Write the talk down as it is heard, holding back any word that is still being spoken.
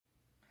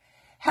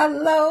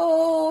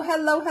Hello,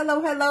 hello, hello,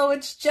 hello.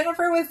 It's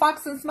Jennifer with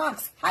Fox and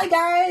Smocks. Hi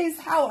guys,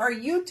 how are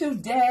you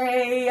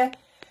today?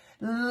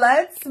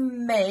 Let's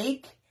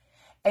make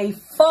a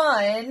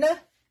fun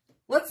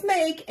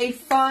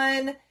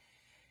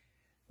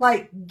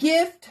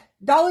gift,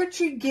 Dollar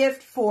Tree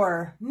gift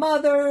for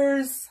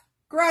mothers,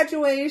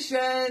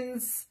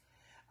 graduations,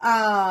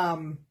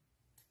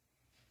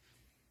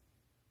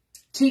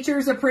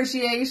 teachers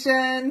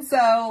appreciation.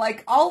 So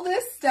like all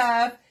this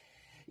stuff.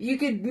 You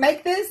could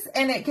make this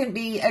and it can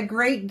be a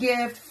great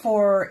gift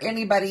for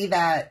anybody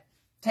that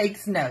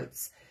takes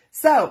notes.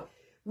 So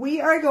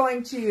we are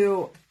going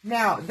to,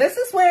 now this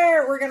is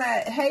where we're going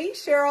to, hey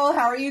Cheryl,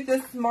 how are you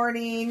this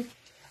morning?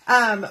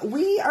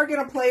 We are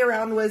going to play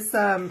around with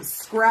some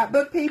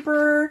scrapbook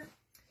paper,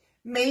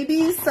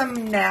 maybe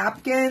some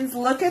napkins.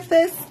 Look at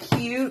this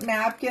cute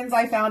napkins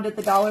I found at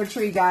the Dollar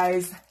Tree,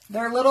 guys.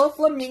 They're little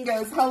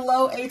flamingos.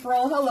 Hello,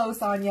 April. Hello,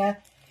 Sonia.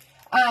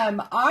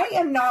 I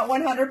am not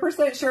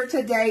 100% sure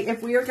today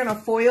if we are going to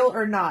foil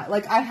or not.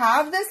 Like, I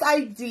have this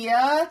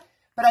idea,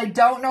 but I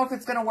don't know if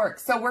it's going to work.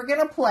 So we're going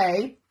to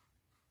play.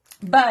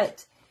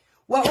 But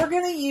what we're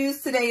going to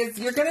use today is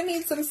you're going to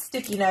need some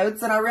sticky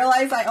notes. And I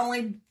realize I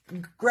only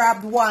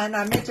grabbed one.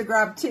 I meant to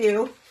grab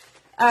two.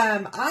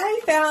 I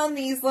found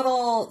these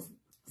little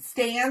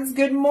stands.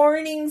 Good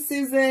morning,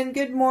 Susan.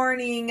 Good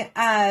morning.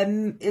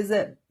 Is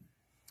it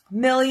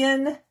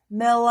Millen?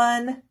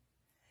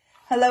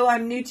 Hello,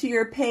 I'm new to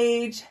your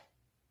page.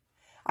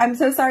 I'm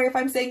so sorry if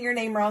I'm saying your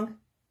name wrong.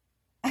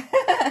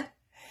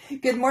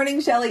 Good morning,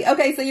 Shelly.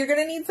 Okay, so you're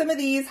going to need some of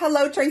these.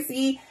 Hello,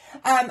 Tracy.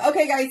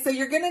 Okay, guys, so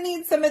you're going to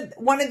need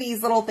one of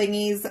these little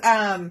thingies.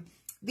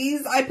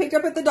 These I picked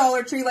up at the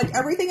Dollar Tree. Like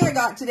everything I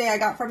got today, I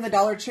got from the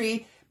Dollar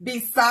Tree.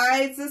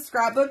 Besides the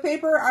scrapbook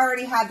paper, I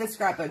already had the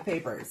scrapbook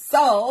paper.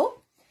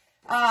 So,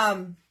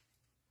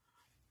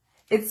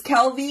 it's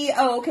Kelvy.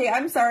 Oh, okay,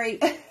 I'm sorry.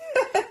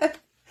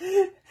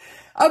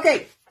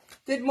 Okay.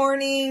 Good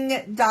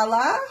morning,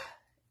 Dala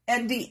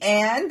and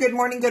Deanne. Good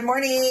morning, good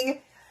morning.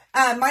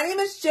 My name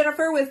is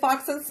Jennifer with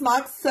Fox and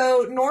Smocks.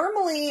 So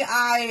normally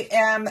I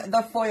am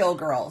the foil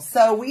girl.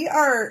 So we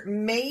are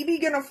maybe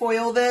going to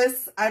foil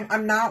this.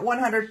 I'm not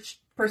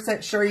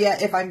 100% sure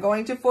yet if I'm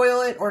going to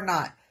foil it or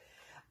not.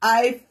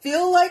 I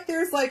feel like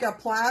there's like a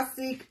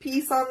plastic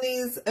piece on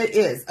these. It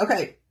is.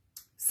 Okay.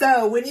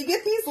 So when you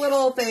get these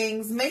little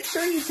things, make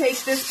sure you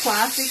take this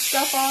plastic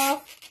stuff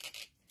off.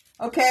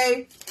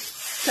 Okay.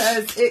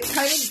 Because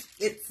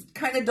it's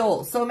kind of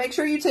dull. So make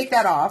sure you take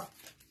that off.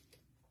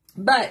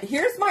 But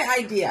here's my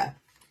idea.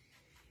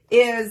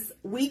 Is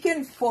we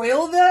can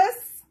foil this.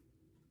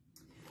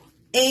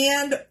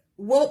 And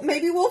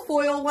maybe we'll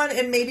foil one.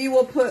 And maybe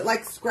we'll put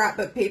like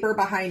scrapbook paper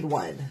behind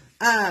one.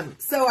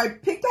 So I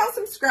picked out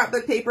some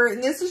scrapbook paper.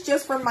 And this is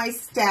just from my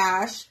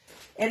stash.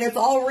 And it's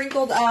all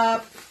wrinkled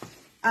up.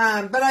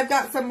 But I've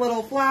got some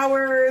little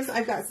flowers.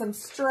 I've got some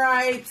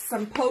stripes.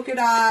 Some polka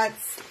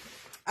dots.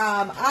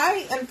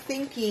 I am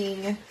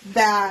thinking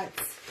that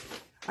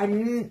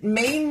I'm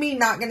maybe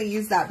not going to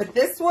use that, but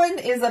this one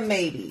is a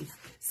maybe.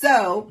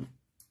 So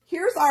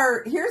here's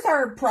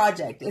our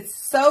project. It's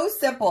so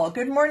simple.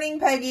 Good morning,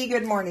 Peggy.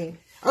 Good morning.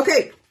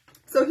 Okay.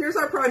 So here's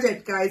our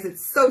project, guys.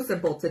 It's so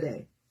simple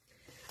today.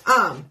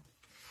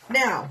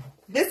 Now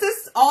this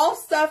is all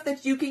stuff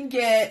that you can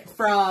get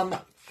from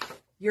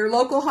your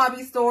local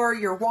hobby store.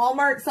 Your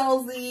Walmart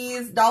sells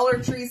these.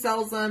 Dollar Tree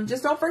sells them.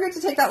 Just don't forget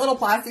to take that little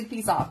plastic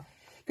piece off.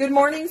 Good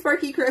morning,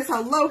 Sparky Chris.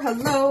 Hello,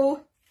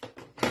 hello.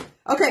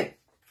 Okay,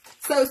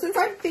 so since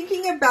I'm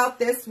thinking about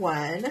this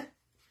one,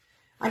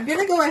 I'm going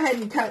to go ahead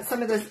and cut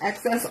some of this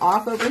excess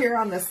off over here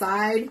on the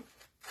side.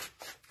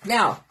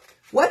 Now,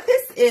 what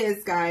this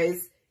is,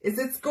 guys, is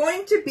it's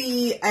going to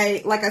be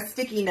like a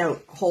sticky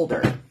note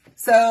holder.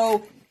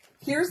 So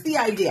here's the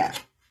idea.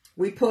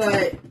 We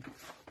put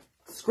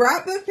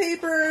scrapbook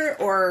paper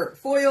or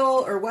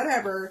foil or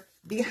whatever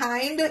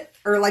behind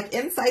or like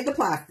inside the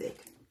plastic.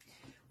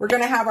 We're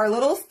going to have our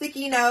little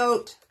sticky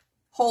note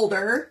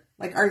holder,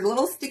 like our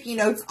little sticky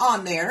notes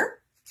on there.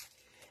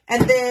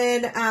 And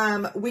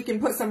then we can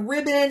put some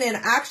ribbon. And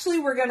actually,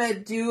 we're going to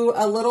do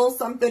a little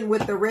something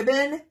with the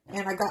ribbon.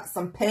 And I got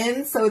some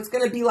pins. So it's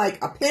going to be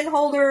like a pin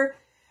holder,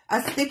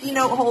 a sticky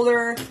note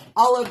holder,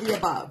 all of the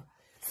above.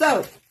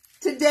 So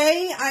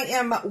today I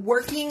am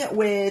working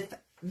with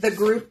the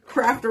group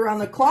Craft Around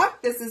the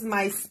Clock. This is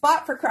my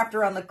spot for Craft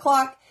Around the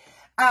Clock.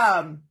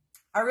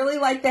 I really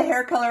like the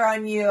hair color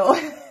on you.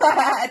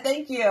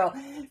 Thank you.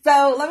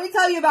 So let me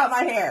tell you about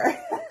my hair.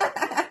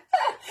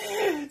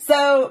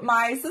 So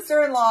my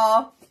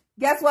sister-in-law,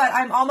 guess what?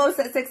 I'm almost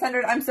at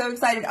 600. I'm so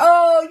excited.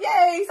 Oh,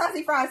 yay.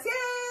 Sassy Frost.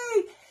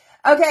 Yay.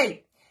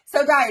 Okay.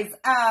 So guys,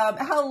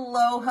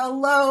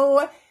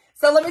 hello.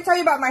 So let me tell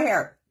you about my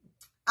hair.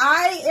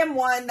 I am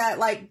one that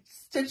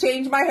likes to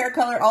change my hair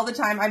color all the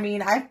time. I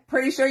mean, I'm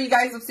pretty sure you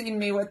guys have seen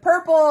me with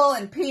purple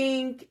and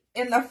pink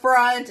in the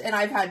front, and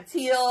I've had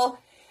teal.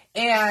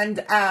 And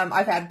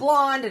I've had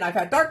blonde and I've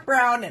had dark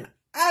brown and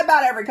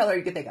about every color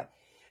you could think of.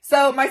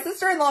 So my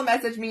sister-in-law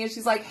messaged me and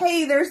she's like,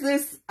 hey, there's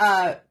this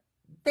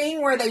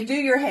thing where they do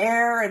your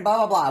hair and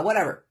blah, blah, blah,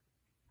 whatever.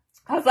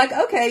 I was like,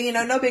 okay, you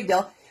know, no big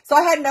deal. So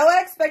I had no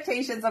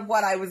expectations of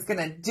what I was going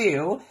to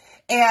do.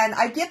 And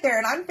I get there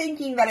and I'm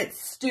thinking that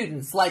it's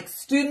students, like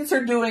students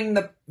are doing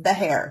the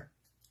hair.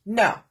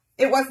 No,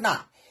 it was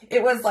not.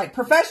 It was like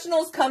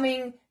professionals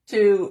coming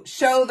to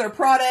show their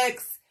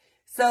products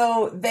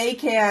so they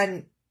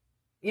can,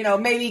 you know,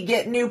 maybe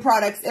get new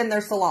products in their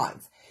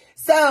salons.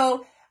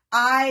 So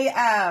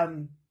I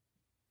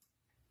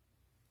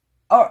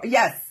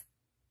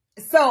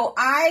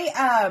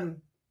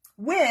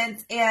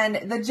went,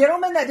 and the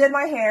gentleman that did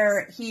my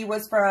hair, he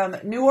was from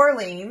New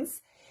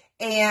Orleans,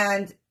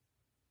 and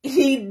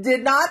he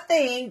did not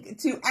think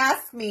to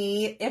ask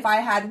me if I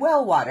had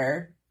well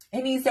water.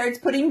 And he starts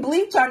putting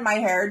bleach on my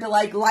hair to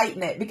like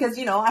lighten it because,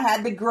 you know, I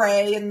had the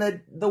gray and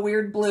the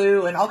weird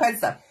blue and all kinds of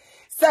stuff.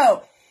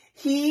 So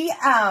he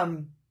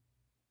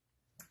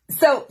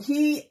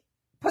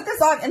put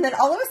this on, and then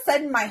all of a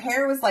sudden my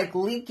hair was like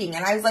leaking,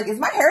 and I was like, is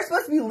my hair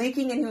supposed to be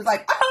leaking? And he was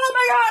like, oh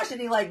my gosh.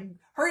 And he like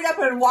hurried up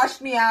and washed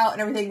me out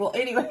and everything. Well,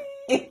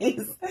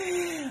 anyways,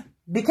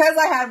 because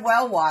I had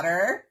well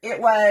water,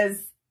 it was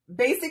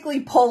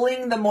basically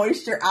pulling the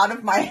moisture out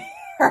of my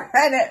hair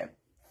and it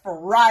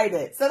fried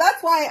it. So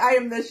that's why I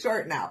am this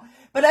short now,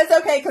 but that's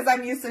okay because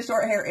I'm used to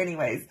short hair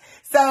anyways.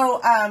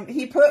 So,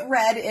 he put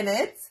red in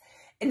it.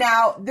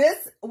 Now,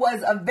 this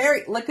was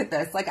look at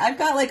this. Like, I've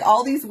got like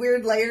all these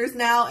weird layers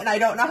now, and I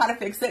don't know how to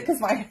fix it because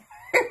my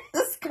hair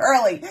is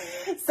curly.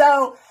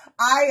 So,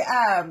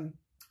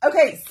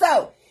 okay,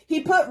 so he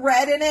put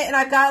red in it, and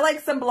I've got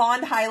like some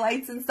blonde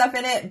highlights and stuff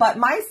in it, but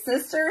my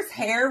sister's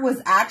hair was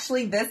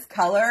actually this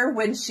color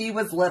when she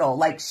was little.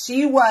 Like,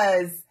 she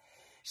was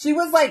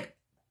like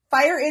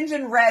fire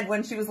engine red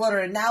when she was little,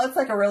 and now it's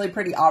like a really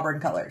pretty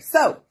auburn color.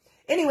 So,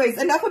 anyways,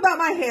 enough about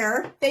my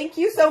hair. Thank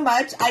you so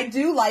much. I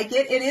do like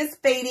it. It is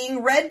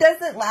fading. Red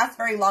doesn't last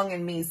very long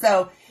in me,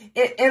 so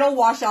it'll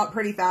wash out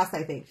pretty fast,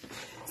 I think.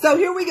 So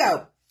here we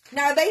go.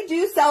 Now, they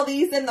do sell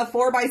these in the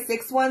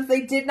 4x6 ones.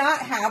 They did not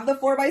have the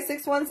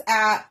 4x6 ones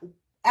at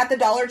the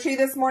Dollar Tree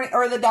this morning,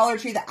 or the Dollar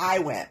Tree that I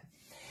went.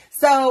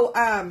 So,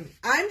 I'm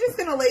just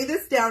going to lay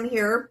this down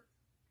here,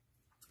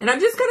 and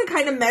I'm just going to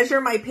kind of measure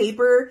my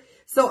paper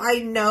so I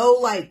know,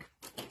 like,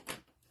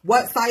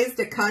 what size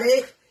to cut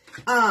it.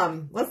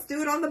 Let's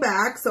do it on the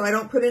back so I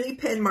don't put any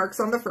pin marks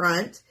on the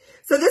front.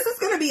 So this is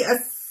going to be a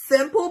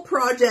simple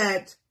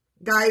project,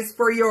 guys,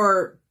 for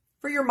your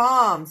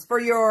moms, for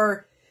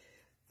your,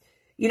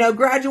 you know,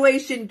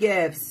 graduation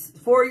gifts,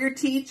 for your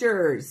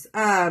teachers.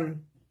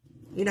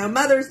 You know,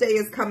 Mother's Day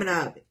is coming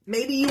up.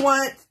 Maybe you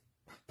want,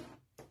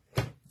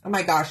 oh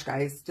my gosh,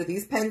 guys, do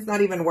these pens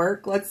not even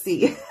work? Let's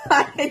see.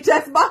 I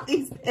just bought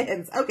these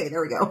pens. Okay,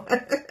 there we go.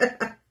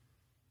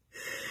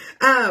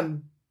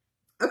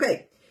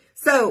 Okay.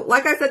 So,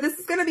 like I said, this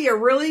is going to be a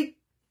really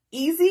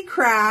easy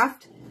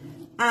craft.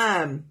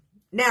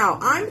 Now,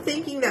 I'm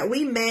thinking that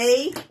we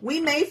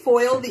may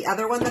foil the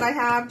other one that I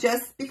have,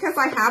 just because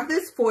I have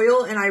this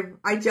foil and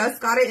I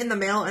just got it in the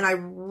mail and I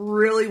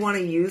really want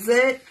to use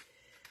it.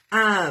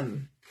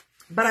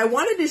 But I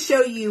wanted to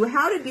show you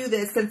how to do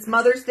this, since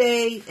Mother's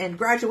Day and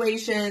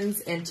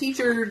graduations and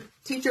teacher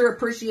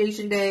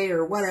appreciation day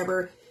or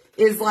whatever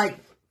is like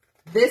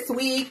this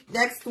week,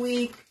 next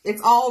week.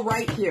 It's all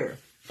right here.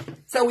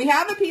 So we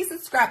have a piece of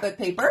scrapbook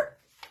paper.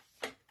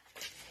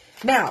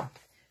 Now,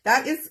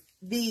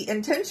 the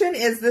intention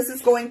is this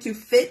is going to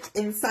fit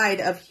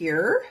inside of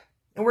here.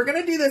 And we're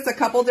going to do this a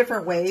couple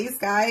different ways,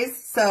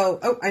 guys. So,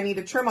 oh, I need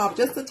to trim off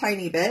just a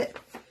tiny bit.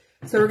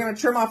 So we're going to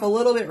trim off a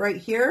little bit right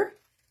here.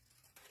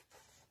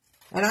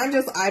 And I'm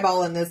just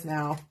eyeballing this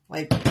now.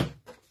 Like,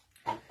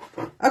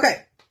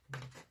 okay.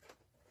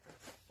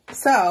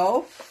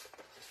 So,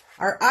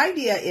 our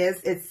idea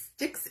is it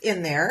sticks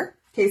in there.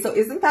 Okay, so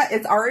isn't that,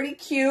 it's already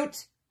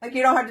cute. Like,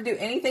 you don't have to do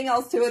anything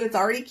else to it. It's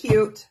already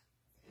cute.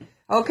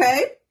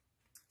 Okay,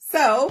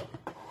 so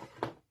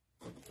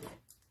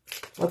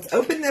let's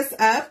open this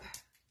up.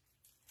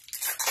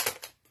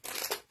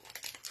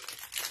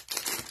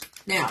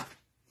 Now,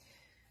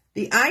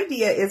 the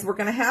idea is we're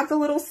going to have the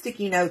little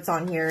sticky notes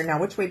on here. Now,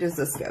 which way does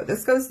this go?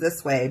 This goes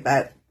this way,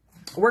 but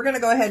we're going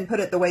to go ahead and put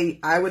it the way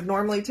I would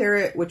normally tear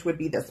it, which would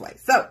be this way.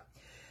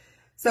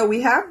 So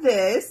we have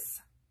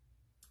this.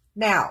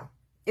 Now,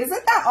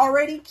 isn't that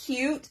already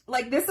cute?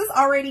 Like, this is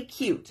already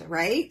cute,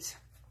 right?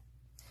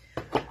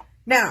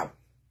 Now,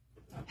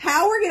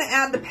 how we're going to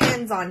add the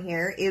pens on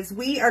here is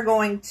we are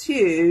going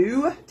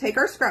to take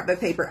our scrapbook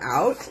paper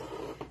out,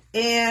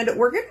 and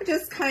we're going to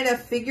just kind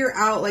of figure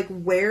out like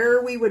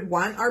where we would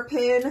want our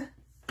pen.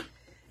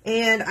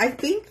 And I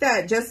think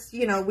that just,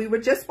 you know, we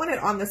would just want it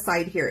on the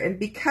side here. And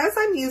because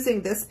I'm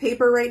using this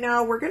paper right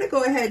now, we're going to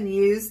go ahead and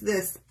use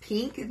this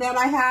pink that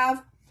I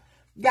have.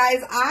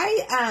 Guys,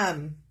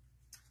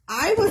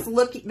 I was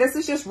looking, this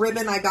is just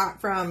ribbon I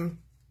got from,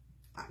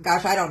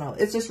 gosh, I don't know.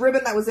 It's just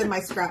ribbon that was in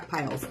my scrap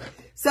piles.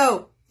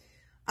 So,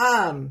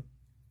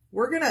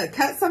 we're going to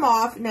cut some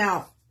off.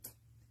 Now,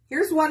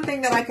 here's one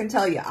thing that I can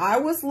tell you. I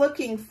was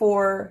looking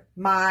for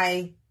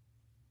my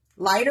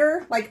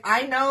lighter. Like,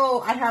 I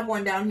know I have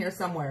one down here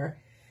somewhere.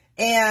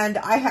 And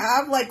I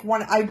have like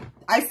one,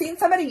 I seen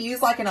somebody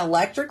use like an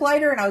electric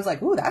lighter and I was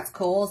like, ooh, that's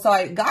cool. So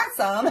I got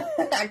some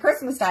at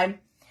Christmas time.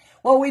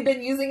 Well, we've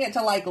been using it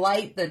to like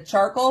light the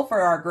charcoal for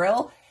our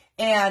grill,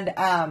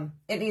 and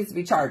it needs to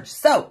be charged.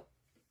 So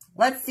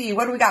let's see,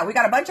 what do we got? We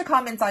got a bunch of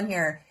comments on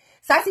here.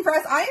 Sassy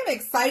Press, I am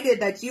excited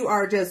that you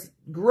are just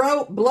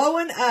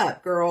blowing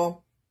up,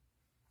 girl.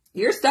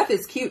 Your stuff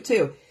is cute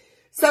too.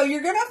 So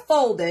you're going to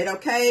fold it,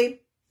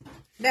 okay?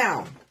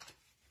 Now,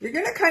 you're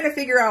going to kind of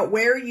figure out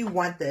where you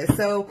want this.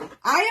 So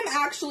I am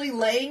actually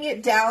laying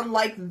it down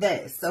like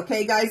this,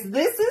 okay, guys?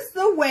 This is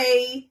the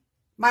way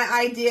my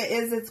idea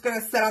is it's going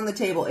to sit on the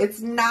table.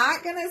 It's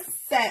not going to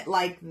set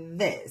like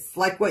this,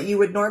 like what you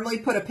would normally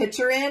put a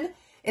picture in.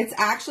 It's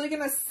actually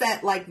going to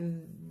set like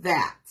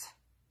that.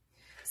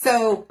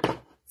 So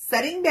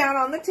setting down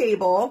on the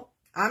table,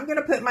 I'm going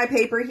to put my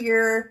paper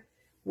here.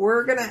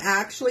 We're going to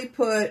actually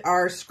put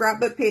our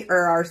scrapbook paper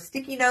or our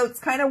sticky notes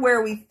kind of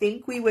where we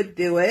think we would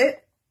do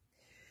it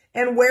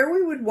and where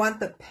we would want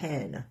the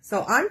pen.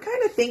 So I'm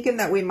kind of thinking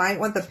that we might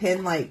want the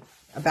pen like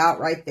about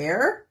right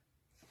there.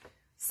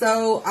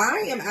 So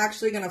I am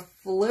actually going to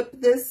flip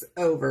this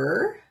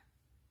over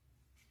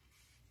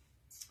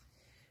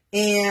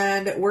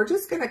and we're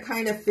just going to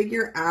kind of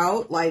figure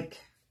out like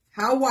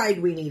how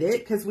wide we need it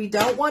because we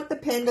don't want the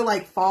pen to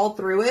like fall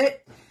through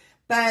it,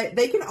 but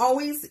they can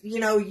always, you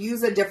know,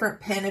 use a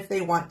different pen if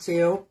they want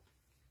to.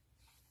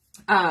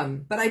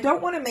 But I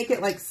don't want to make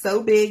it like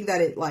so big that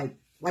it like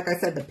I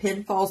said, the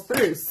pen falls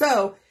through.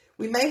 So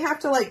we may have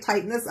to like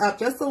tighten this up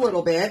just a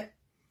little bit.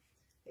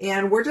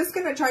 And we're just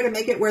going to try to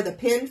make it where the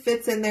pin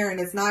fits in there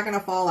and it's not going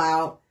to fall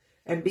out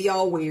and be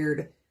all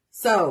weird.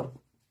 So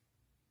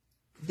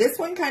this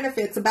one kind of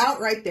fits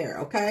about right there,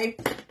 okay?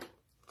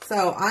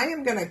 So I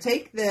am going to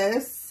take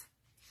this.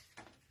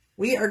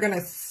 We are going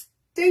to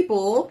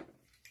staple.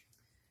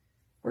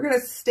 We're going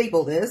to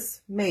staple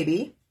this,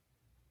 maybe.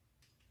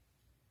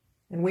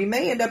 And we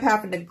may end up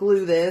having to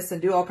glue this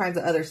and do all kinds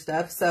of other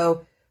stuff.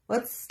 So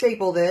let's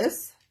staple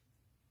this.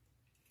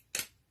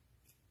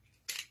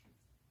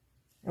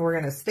 And we're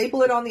going to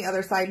staple it on the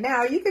other side.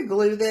 Now, you could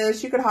glue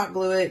this. You could hot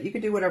glue it. You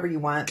could do whatever you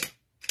want.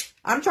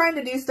 I'm trying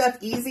to do stuff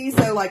easy.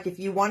 So, like, if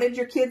you wanted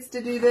your kids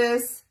to do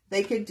this,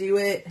 they could do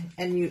it.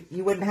 And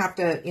you wouldn't have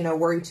to, you know,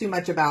 worry too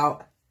much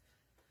about.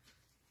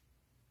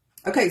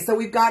 Okay, so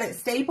we've got it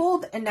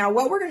stapled. And now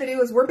what we're going to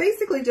do is we're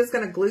basically just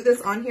going to glue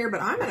this on here.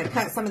 But I'm going to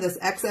cut some of this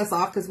excess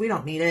off because we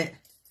don't need it.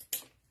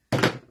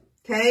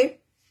 Okay.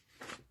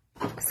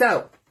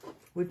 So,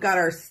 we've got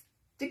our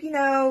sticky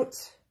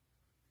note.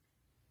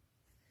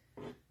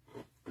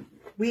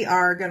 We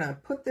are going to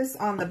put this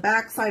on the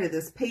back side of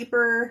this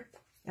paper.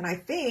 And I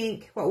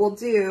think what we'll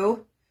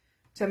do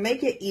to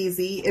make it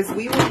easy is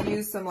we will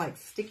use some like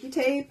sticky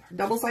tape,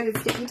 double-sided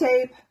sticky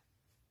tape.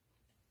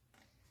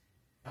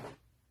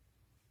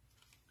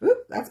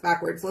 Oop, that's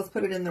backwards. Let's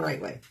put it in the right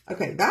way.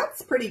 Okay,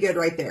 that's pretty good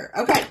right there.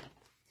 Okay.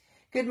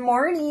 Good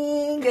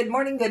morning. Good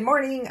morning. Good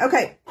morning.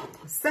 Okay,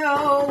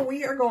 so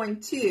we are going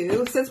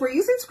to, since we're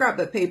using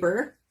scrapbook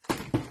paper,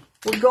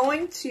 we're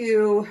going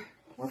to...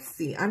 Let's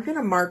see, I'm going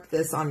to mark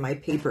this on my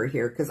paper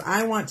here because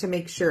I want to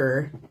make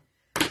sure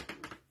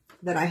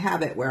that I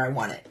have it where I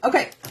want it.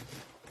 Okay.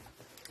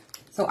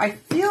 So I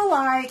feel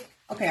like,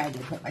 okay, I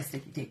did put my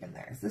sticky tape in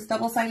there. Is this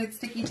double-sided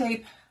sticky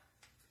tape?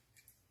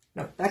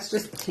 No, that's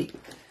just tape.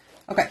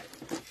 Okay.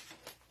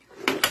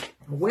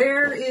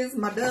 Where is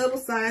my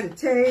double-sided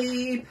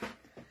tape?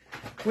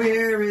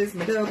 Where is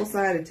my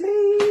double-sided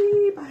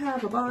tape? I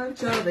have a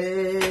bunch of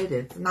it.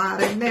 It's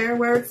not in there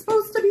where it's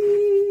supposed to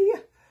be.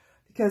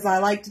 Because I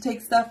like to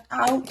take stuff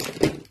out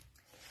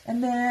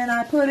and then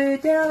I put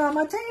it down on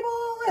my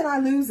table and I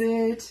lose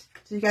it.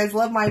 Do you guys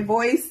love my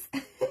voice?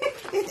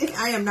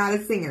 I am not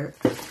a singer.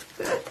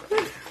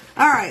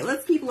 All right,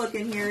 let's keep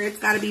looking here. It's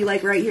got to be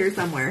like right here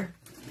somewhere.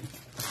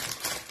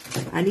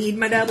 I need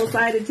my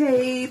double-sided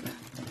tape.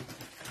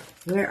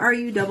 Where are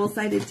you,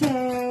 double-sided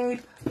tape?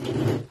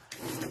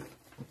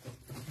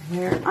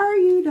 Where are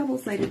you,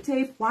 double-sided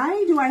tape?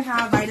 Why do I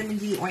have vitamin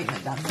D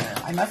ointment down here?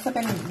 I must have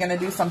been going to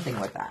do something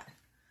with that.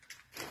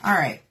 All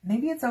right,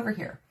 maybe it's over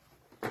here.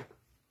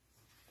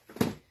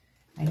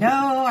 I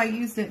know I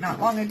used it not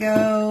long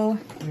ago.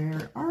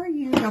 Where are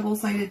you,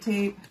 double-sided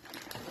tape?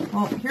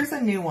 Well, here's a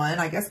new one.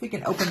 I guess we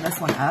can open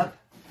this one up.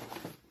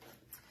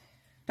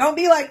 Don't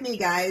be like me,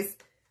 guys.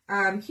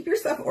 Keep your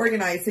stuff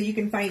organized so you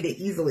can find it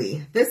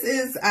easily. This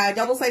is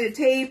double-sided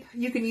tape.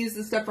 You can use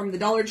this stuff from the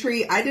Dollar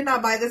Tree. I did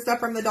not buy this stuff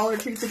from the Dollar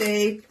Tree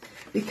today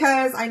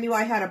because I knew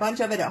I had a bunch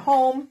of it at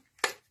home.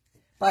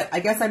 But I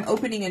guess I'm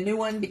opening a new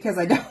one because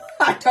I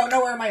don't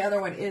know where my other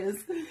one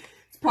is.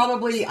 It's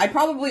probably, I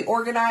probably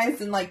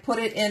organized and like put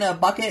it in a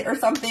bucket or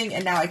something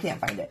and now I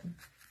can't find it.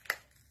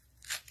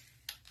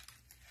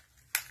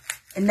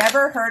 I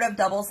never heard of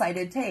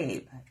double-sided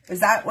tape. Is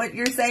that what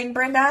you're saying,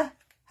 Brenda?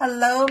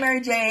 Hello, Mary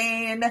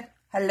Jane.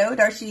 Hello,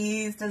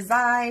 Darcy's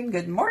Design.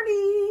 Good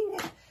morning.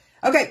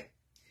 Okay.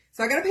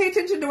 So I got to pay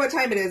attention to what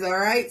time it is, all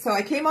right? So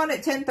I came on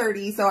at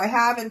 10:30, so I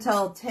have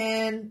until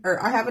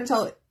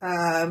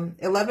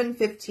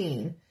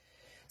 11:15.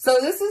 So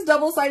this is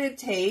double-sided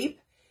tape,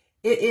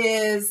 It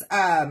is,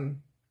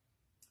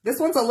 this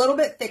one's a little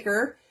bit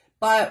thicker,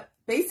 but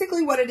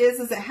basically what it is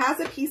it has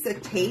a piece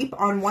of tape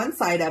on one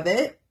side of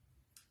it.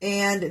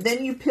 And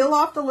then you peel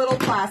off the little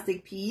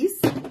plastic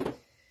piece.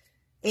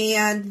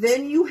 And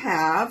then you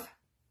have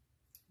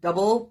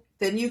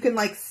then you can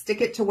like stick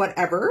it to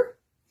whatever.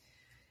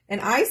 And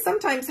I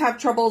sometimes have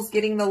troubles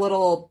getting the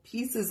little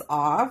pieces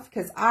off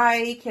because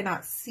I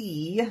cannot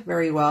see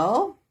very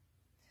well.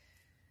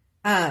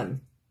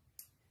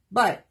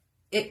 But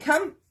it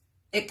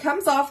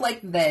comes off like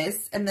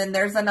this, and then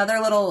there's another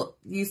little,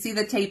 you see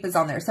the tape is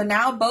on there. So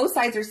now both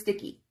sides are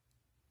sticky.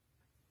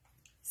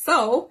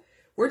 So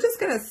we're just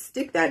going to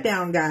stick that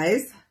down,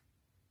 guys.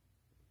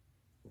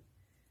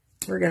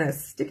 We're going to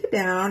stick it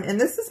down, and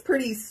this is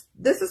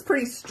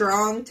pretty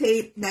strong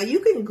tape. Now you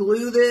can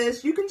glue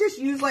this. You can just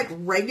use like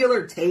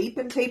regular tape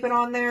and tape it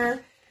on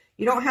there.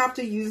 You don't have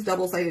to use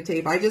double-sided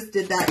tape. I just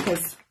did that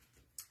because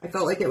I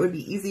felt like it would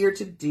be easier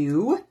to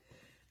do.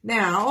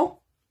 Now,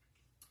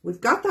 we've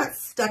got that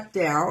stuck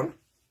down.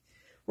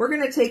 We're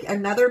going to take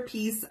another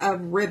piece of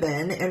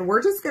ribbon, and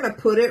we're just going to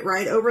put it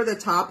right over the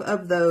top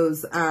of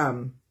those,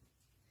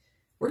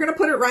 we're going to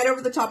put it right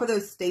over the top of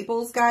those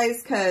staples,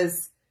 guys,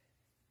 because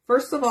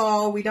first of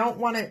all, we don't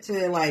want it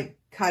to like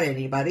cut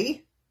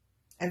anybody.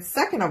 And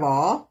second of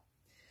all,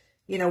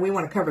 you know, we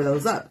want to cover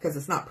those up because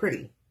it's not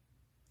pretty.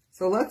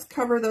 So let's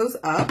cover those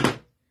up.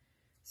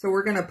 So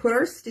we're going to put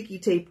our sticky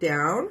tape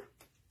down.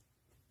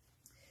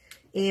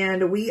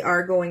 And we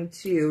are going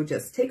to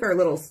just take our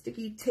little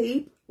sticky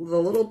tape, the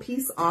little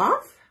piece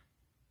off.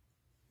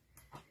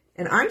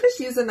 And I'm just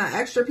using that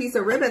extra piece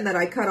of ribbon that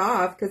I cut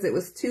off because it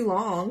was too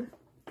long.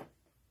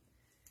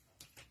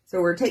 So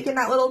we're taking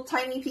that little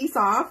tiny piece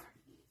off.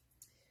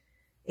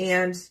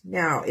 And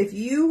now, if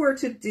you were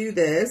to do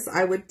this,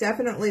 I would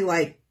definitely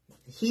like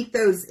heat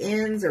those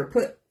ends or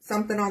put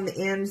something on the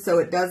end so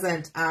it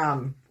doesn't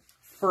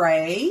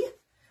fray.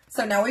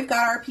 So now we've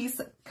got our piece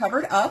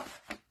covered up,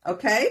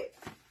 okay?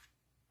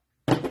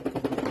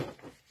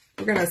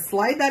 We're going to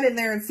slide that in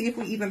there and see if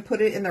we even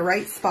put it in the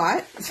right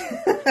spot.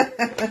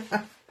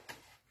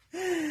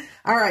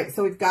 All right,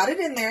 so we've got it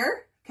in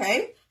there,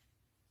 okay?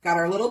 Got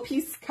our little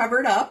piece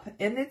covered up,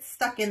 and it's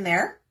stuck in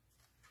there.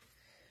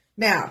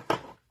 Now,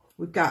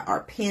 we've got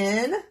our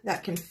pin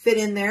that can fit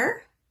in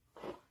there.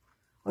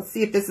 Let's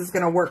see if this is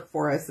going to work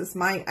for us.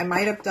 I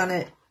might have done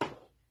it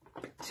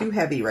too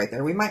heavy right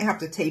there. We might have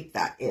to tape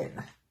that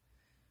in.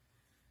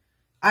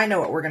 I know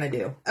what we're going to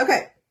do.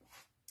 Okay,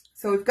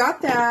 so we've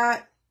got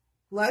that.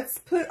 Let's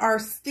put our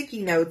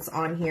sticky notes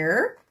on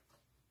here.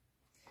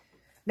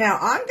 Now,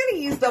 I'm going to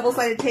use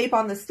double-sided tape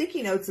on the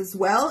sticky notes as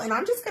well, and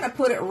I'm just going to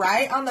put it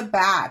right on the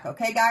back,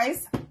 okay,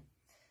 guys?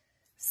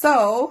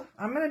 So,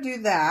 I'm going to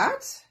do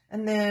that,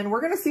 and then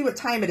we're going to see what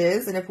time it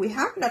is, and if we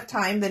have enough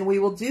time, then we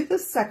will do the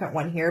second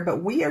one here,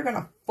 but we are going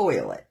to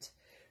foil it.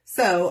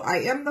 So, I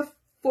am the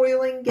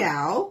foiling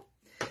gal,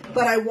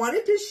 but I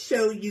wanted to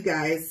show you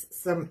guys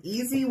some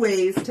easy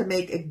ways to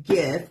make a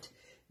gift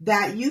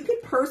that you can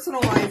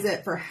personalize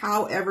it for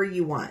however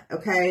you want,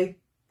 okay?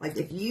 Like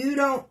if you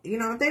don't,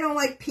 if they don't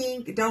like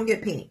pink, don't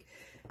get pink.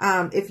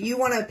 If you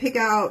want to pick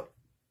out,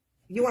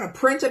 you want to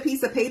print a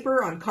piece of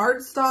paper on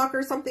cardstock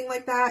or something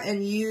like that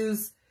and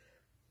use,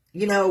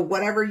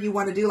 whatever you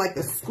want to do, like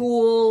the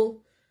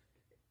school.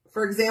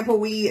 For example,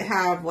 we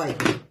have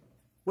like,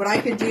 what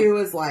I could do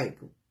is like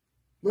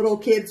Little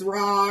Kids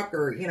Rock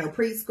or,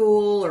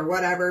 preschool or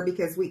whatever,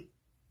 because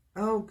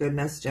oh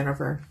goodness,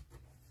 Jennifer.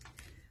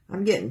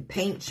 I'm getting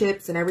paint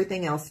chips and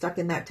everything else stuck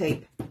in that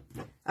tape.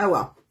 Oh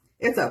well,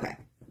 it's okay.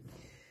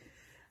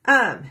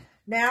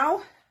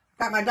 Now,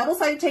 got my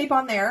double-sided tape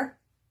on there,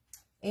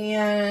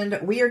 and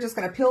we are just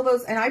going to peel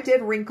those, and I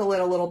did wrinkle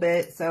it a little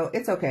bit, so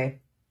it's okay.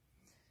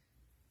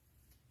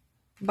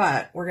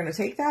 But we're going to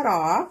take that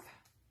off.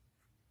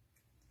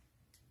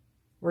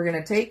 We're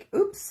going to take,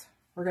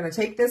 we're going to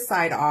take this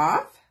side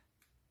off.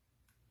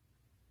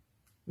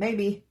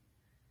 Maybe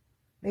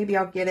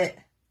I'll get it.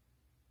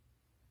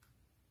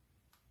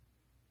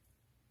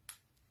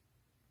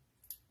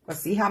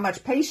 Let's see how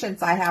much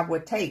patience I have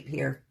with tape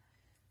here.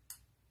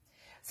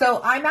 So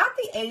I'm at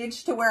the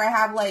age to where I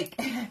have like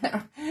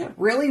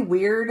really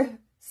weird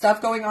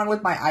stuff going on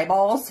with my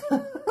eyeballs.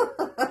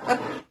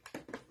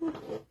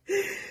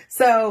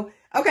 So,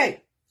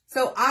 okay.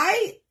 So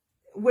I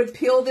would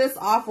peel this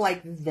off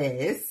like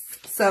this.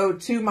 So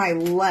to my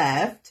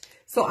left.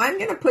 So I'm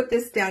going to put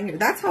this down here.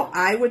 That's how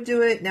I would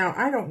do it. Now,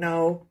 I don't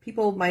know.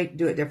 People might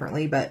do it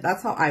differently, but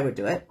that's how I would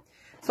do it.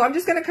 So I'm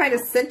just going to kind of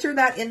center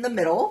that in the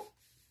middle.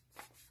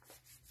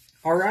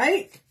 All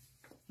right.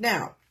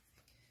 Now,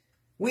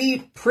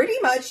 you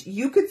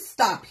could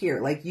stop here.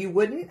 Like you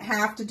wouldn't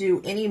have to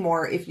do any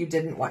more if you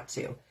didn't want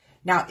to.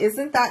 Now,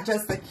 isn't that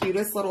just the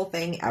cutest little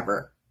thing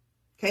ever?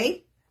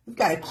 Okay. We've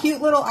got a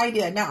cute little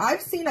idea. Now,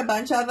 I've seen a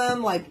bunch of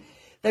them, like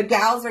the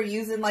gals are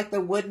using like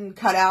the wooden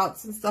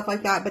cutouts and stuff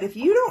like that. But if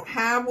you don't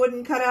have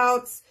wooden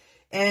cutouts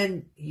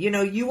and,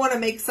 you want to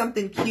make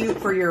something cute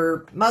for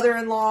your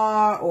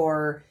mother-in-law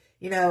or,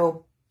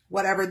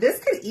 whatever,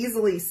 this could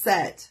easily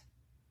set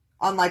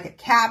on like a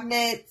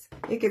cabinet.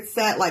 It could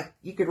set like,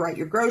 you could write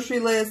your grocery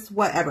list,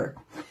 whatever.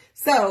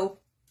 So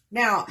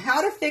now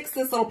how to fix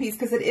this little piece,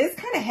 because it is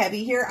kind of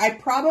heavy here. I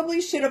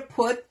probably should have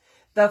put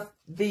the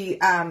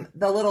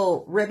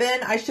little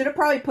ribbon. I should have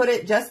probably put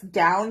it just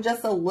down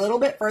just a little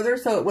bit further,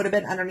 so it would have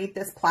been underneath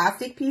this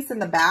plastic piece in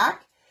the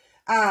back.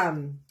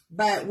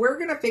 But we're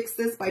going to fix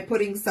this by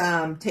putting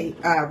some tape,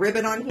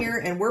 ribbon on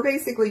here, and we're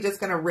basically just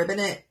going to ribbon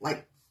it,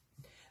 like,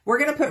 we're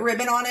going to put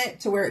ribbon on it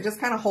to where it just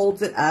kind of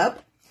holds it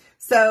up.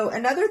 So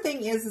another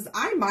thing is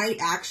I might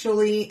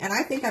actually, and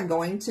I think I'm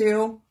going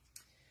to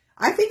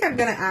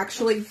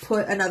actually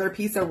put another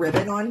piece of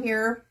ribbon on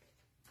here,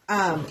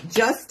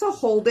 just to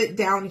hold it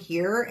down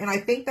here. And I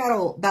think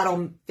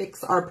that'll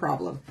fix our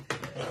problem.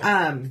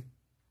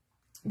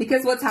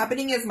 Because what's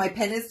happening is my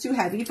pen is too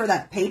heavy for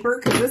that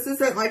paper, because this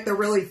isn't like the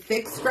really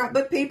thick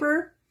scrapbook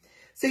paper.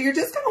 So you're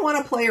just going to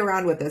want to play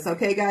around with this.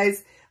 Okay,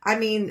 guys? I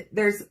mean,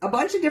 there's a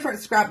bunch of different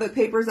scrapbook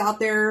papers out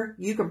there.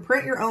 You can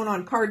print your own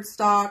on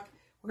cardstock.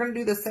 We're going to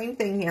do the same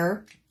thing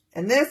here.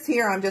 And this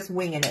here, I'm just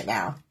winging it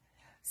now.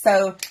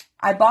 So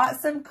I bought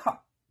some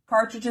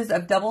cartridges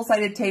of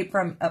double-sided tape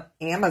from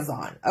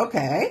Amazon.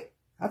 Okay,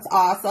 that's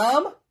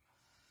awesome.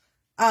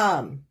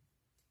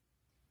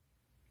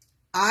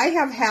 I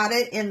have had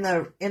it in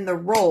the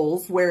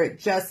rolls where it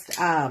just,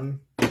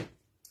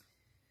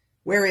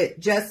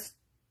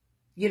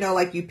 you know,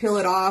 like you peel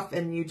it off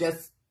and you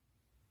just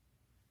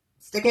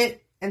stick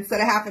it instead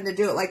of having to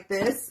do it like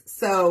this.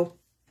 So,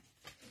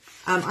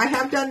 I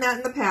have done that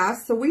in the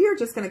past. So we are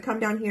just going to come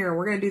down here and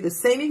we're going to do the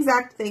same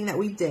exact thing that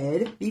we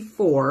did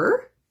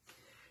before.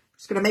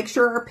 Just going to make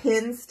sure our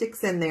pin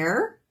sticks in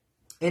there,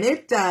 and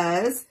it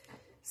does.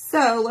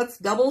 So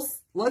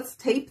let's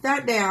tape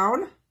that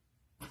down.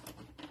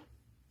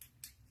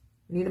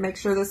 We need to make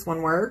sure this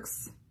one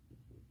works.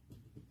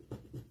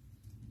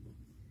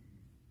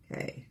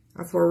 Okay,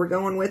 that's where we're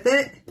going with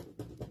it.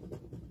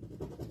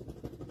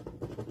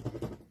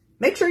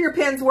 Make sure your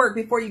pins work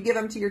before you give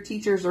them to your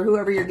teachers or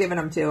whoever you're giving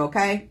them to,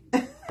 okay?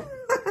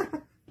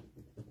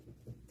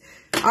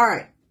 All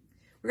right,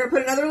 we're going to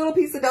put another little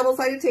piece of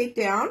double-sided tape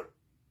down.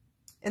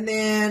 And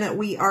then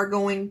we are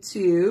going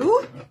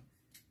to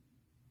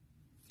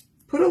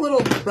put a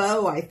little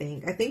bow, I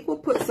think. I think we'll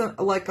put some,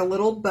 like a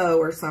little bow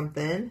or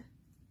something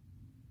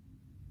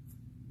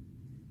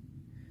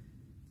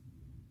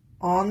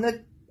on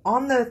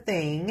the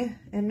thing.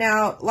 And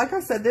now, like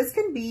I said,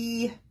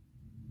 you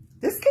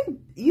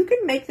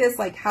can make this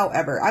like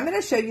however. I'm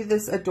going to show you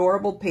this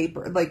adorable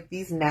paper, like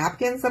these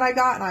napkins that I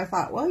got. And I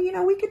thought, well, you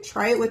know, we could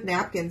try it with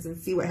napkins and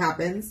see what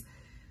happens.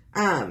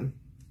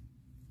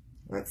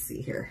 Let's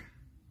see here.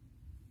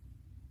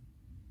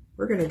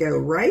 We're going to go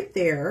right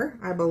there,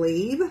 I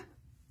believe.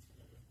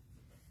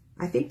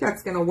 I think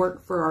that's going to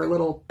work for our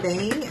little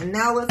thing. And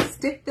now let's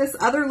stick this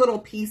other little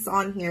piece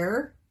on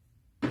here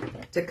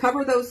to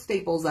cover those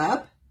staples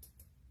up.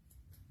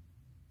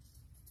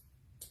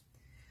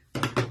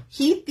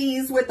 Heat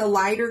these with a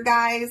lighter,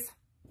 guys,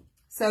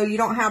 so you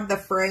don't have the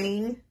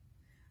fraying.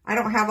 I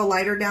don't have a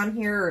lighter down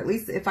here, or at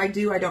least if I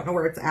do, I don't know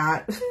where it's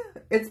at.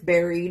 It's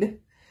buried.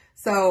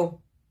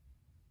 So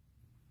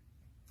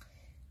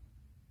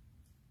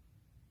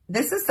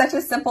this is such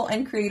a simple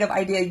and creative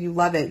idea. You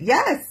love it.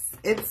 Yes,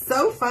 it's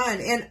so fun.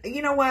 And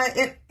you know what?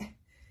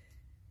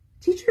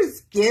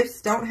 Teachers'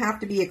 gifts don't have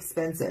to be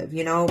expensive.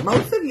 You know,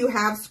 most of you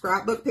have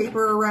scrapbook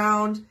paper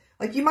around.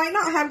 Like, you might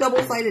not have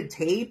double-sided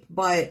tape,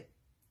 but,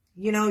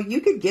 you know,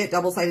 you could get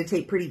double-sided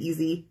tape pretty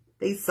easy.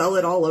 They sell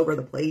it all over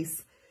the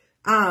place.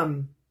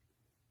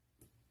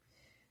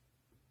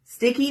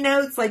 Sticky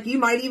notes, like you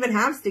might even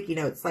have sticky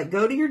notes. Like,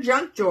 go to your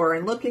junk drawer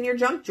and look in your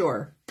junk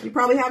drawer. You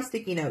probably have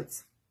sticky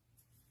notes.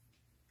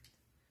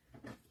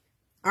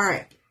 All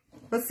right,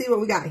 let's see what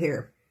we got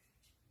here.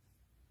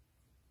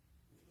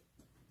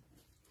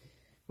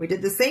 We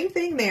did the same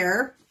thing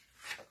there.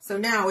 So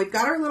now we've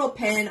got our little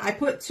pen. I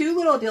put 2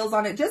 little deals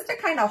on it just to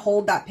kind of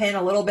hold that pen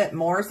a little bit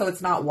more so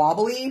it's not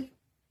wobbly.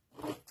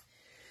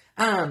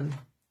 Now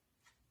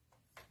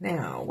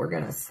we're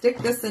going to stick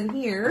this in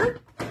here.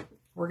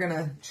 We're going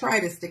to try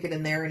to stick it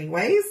in there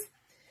anyways.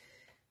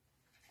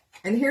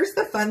 And here's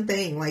the fun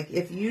thing. Like,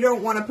 if you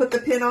don't want to put the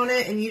pin on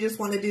it and you just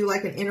want to do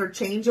like an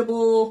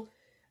interchangeable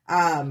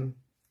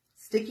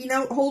sticky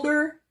note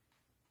holder,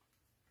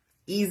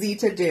 easy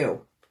to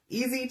do.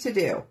 Easy to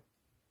do.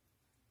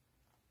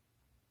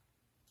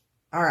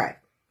 All right.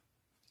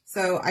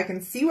 So I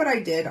can see what I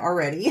did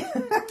already.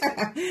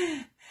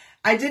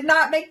 I did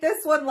not make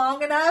this one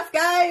long enough,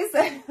 guys,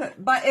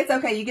 but it's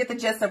okay. You get the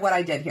gist of what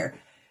I did here.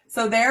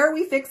 So there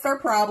we fixed our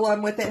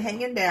problem with it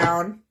hanging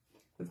down.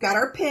 We've got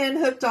our pin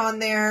hooked on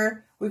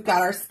there. We've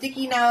got our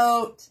sticky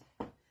note.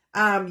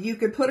 You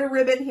could put a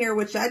ribbon here,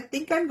 which I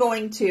think I'm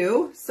going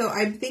to. So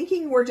I'm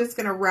thinking we're just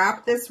going to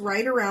wrap this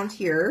right around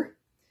here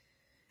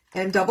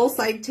and double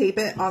side tape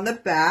it on the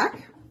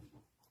back.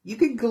 You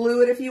could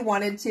glue it if you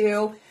wanted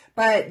to,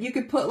 but you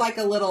could put like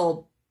a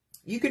little,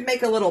 you could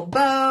make a little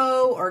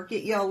bow or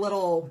get you a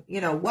little,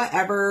 you know,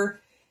 whatever,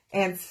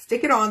 and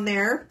stick it on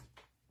there.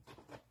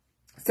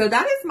 So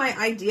that is my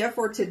idea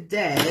for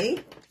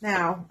today.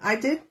 Now, I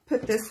did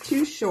put this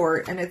too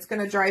short and it's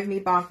going to drive me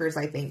bonkers,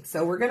 I think.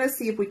 So we're going to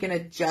see if we can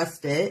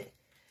adjust it.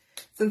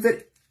 Since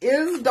it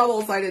is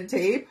double-sided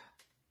tape,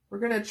 we're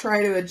going to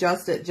try to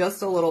adjust it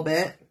just a little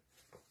bit.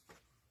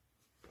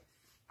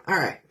 All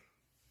right.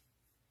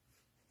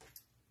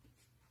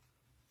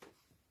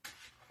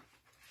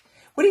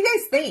 What do you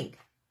guys think?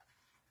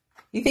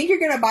 You think you're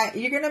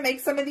going to make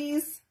some of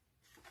these?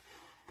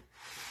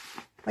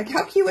 Like,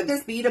 how cute would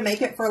this be to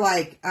make it for,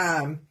 like,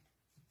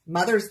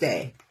 Mother's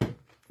Day?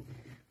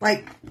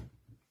 Like,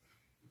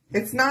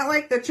 it's not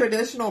like the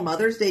traditional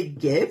Mother's Day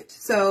gift.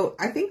 So,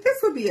 I think this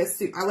would be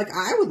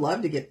I would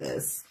love to get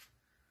this.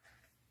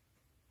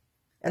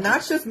 And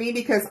that's just me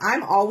because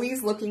I'm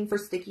always looking for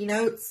sticky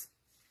notes.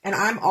 And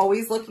I'm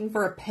always looking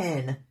for a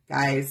pen,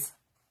 guys.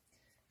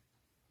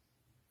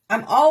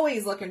 I'm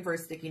always looking for a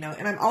sticky note.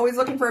 And I'm always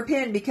looking for a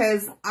pen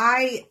because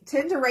I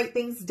tend to write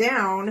things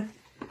down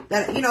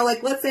that, you know,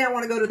 like let's say I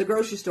want to go to the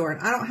grocery store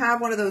and I don't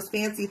have one of those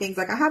fancy things.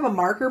 Like I have a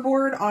marker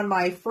board on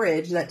my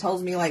fridge that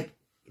tells me like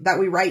that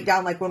we write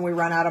down like when we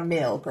run out of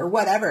milk or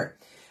whatever.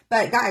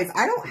 But guys,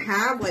 I don't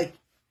have like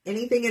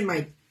anything in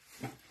my,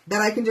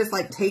 that I can just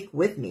like take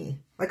with me.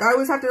 Like I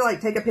always have to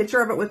like take a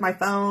picture of it with my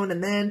phone,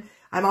 and then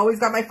I'm always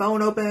got my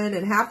phone open,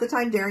 and half the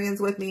time Darian's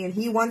with me and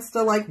he wants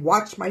to like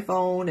watch my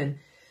phone, and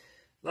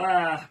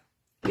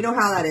you know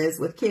how that is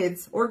with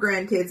kids or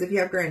grandkids if you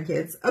have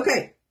grandkids.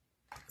 Okay.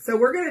 So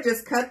we're going to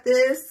just cut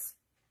this.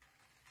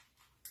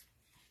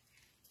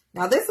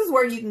 Now this is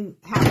where you can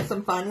have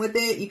some fun with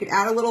it. You could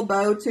add a little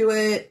bow to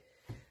it.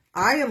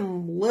 I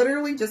am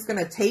literally just going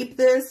to tape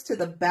this to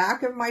the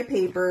back of my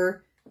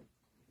paper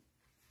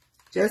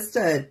just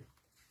to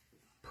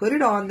put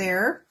it on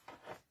there.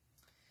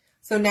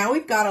 So now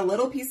we've got a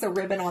little piece of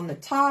ribbon on the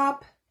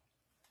top.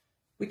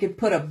 We could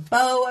put a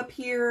bow up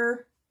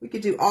here. We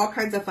could do all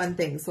kinds of fun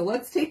things. So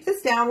let's tape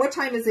this down. What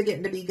time is it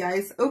getting to be,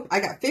 guys? Oh, I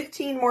got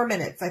 15 more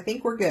minutes. I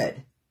think we're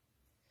good.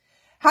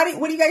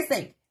 What do you guys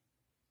think?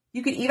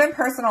 You could even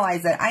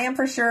personalize it. I am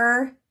for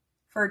sure,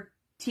 for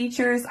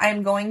teachers,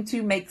 I'm going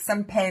to make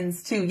some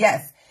pens too.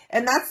 Yes.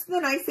 And that's the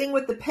nice thing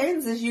with the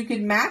pens is you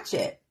could match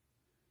it.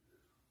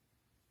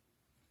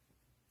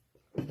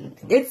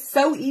 It's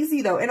so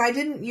easy though. And I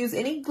didn't use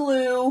any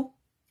glue.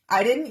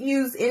 I didn't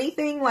use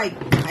anything like,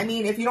 I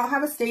mean, if you don't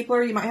have a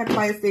stapler, you might have to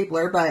buy a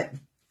stapler, but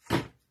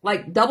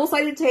like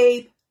double-sided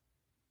tape.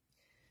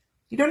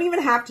 You don't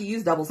even have to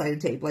use double-sided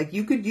tape. Like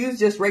you could use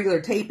just regular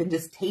tape and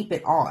just tape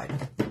it on.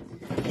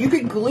 You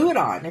could glue it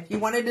on if you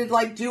wanted to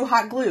like do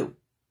hot glue.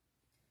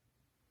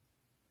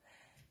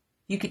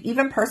 You could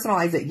even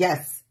personalize it.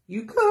 Yes,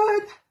 you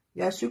could.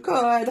 Yes, you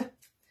could.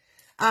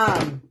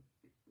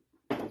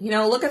 You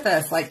know, look at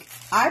this. Like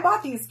I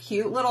bought these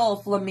cute little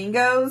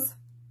flamingos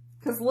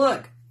because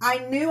look, I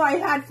knew I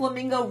had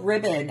flamingo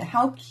ribbon.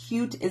 How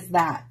cute is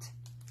that?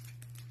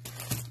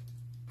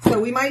 So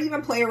we might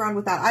even play around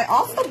with that. I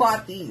also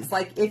bought these.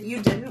 Like, if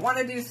you didn't want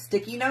to do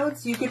sticky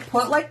notes, you could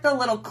put, like, the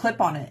little clip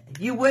on it.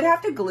 You would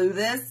have to glue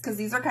this because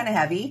these are kind of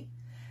heavy.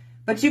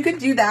 But you could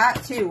do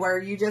that, too, where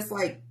you just,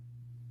 like,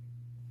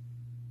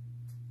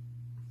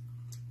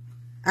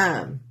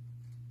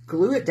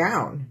 glue it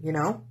down, you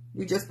know?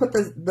 You just put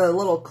the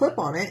little clip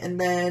on it, and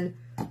then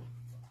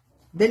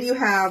you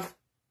have,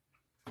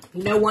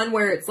 you know, one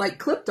where it's, like,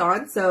 clipped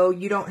on, so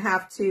you don't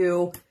have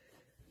to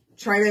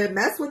try to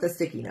mess with a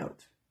sticky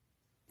note.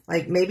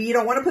 Like, maybe you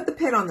don't want to put the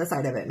pin on the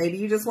side of it. Maybe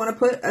you just want to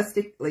put a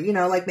stick, you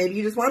know, like maybe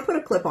you just want to put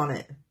a clip on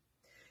it.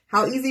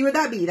 How easy would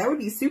that be? That would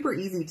be super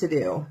easy to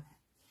do.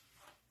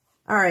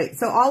 All right.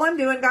 So all I'm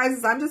doing, guys,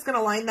 is I'm just going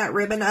to line that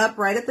ribbon up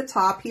right at the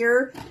top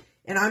here.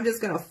 And I'm just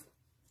going to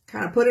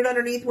kind of put it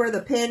underneath where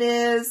the pin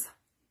is.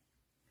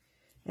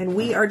 And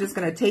we are just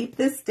going to tape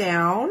this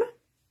down.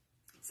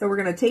 So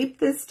we're going to tape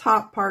this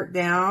top part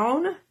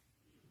down,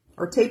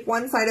 or tape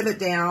one side of it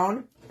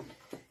down.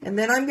 And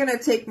then I'm going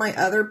to take my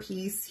other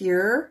piece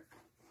here.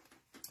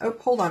 Oh,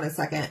 hold on a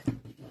second.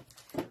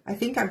 I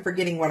think I'm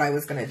forgetting what I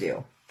was going to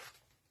do.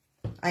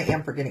 I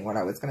am forgetting what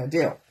I was going to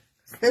do.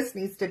 This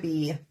needs to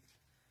be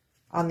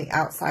on the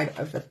outside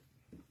of the...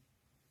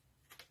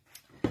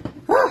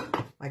 Oh,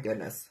 my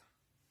goodness.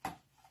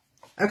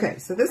 Okay,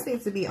 so this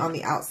needs to be on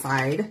the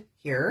outside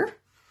here.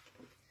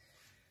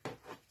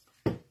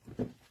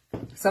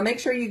 So make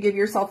sure you give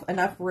yourself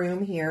enough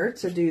room here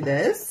to do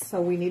this. So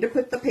we need to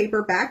put the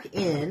paper back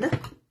in.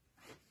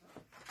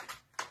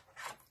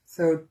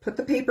 So put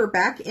the paper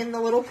back in the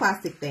little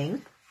plastic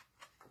thing.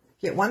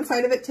 Get one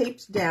side of it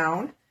taped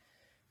down.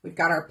 We've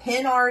got our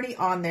pin already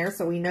on there,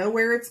 so we know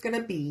where it's going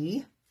to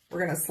be.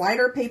 We're going to slide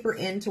our paper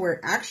in to where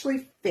it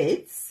actually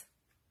fits.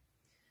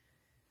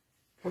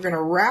 We're going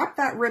to wrap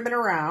that ribbon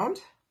around.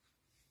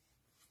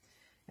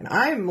 And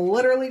I'm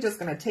literally just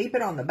going to tape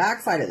it on the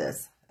back side of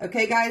this.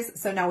 Okay,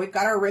 guys, so now we've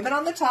got our ribbon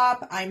on the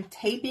top. I'm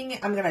taping it.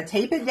 I'm going to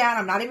tape it down.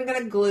 I'm not even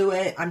going to glue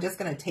it. I'm just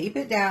going to tape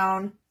it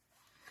down.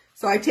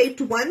 So I taped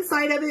one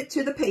side of it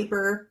to the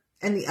paper,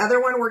 and the other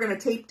one we're going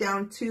to tape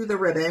down to the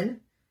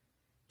ribbon,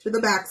 to the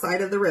back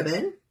side of the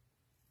ribbon.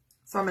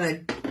 So I'm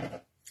going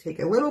to take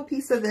a little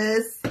piece of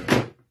this,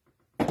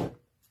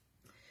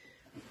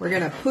 We're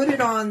going to put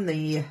it on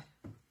the,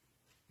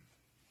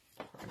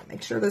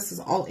 make sure this is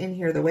all in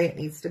here the way it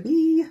needs to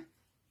be.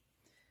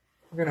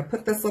 We're going to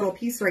put this little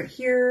piece right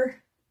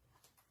here.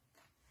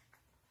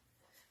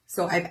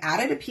 So I've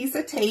added a piece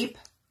of tape,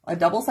 a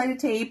double-sided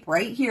tape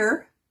right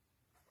here.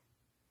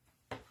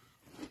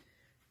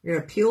 You're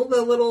going to peel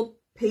the little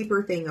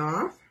paper thing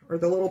off, or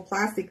the little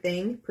plastic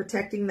thing,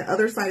 protecting the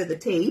other side of the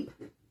tape.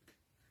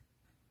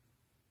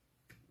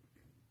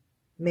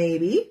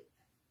 Maybe.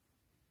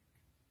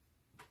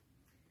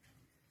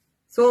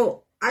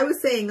 So I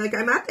was saying, like,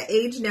 I'm at the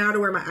age now to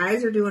where my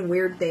eyes are doing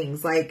weird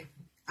things. Like,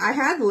 I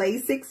had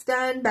LASIK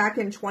done back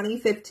in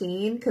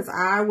 2015 because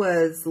I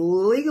was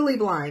legally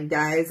blind,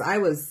 guys. I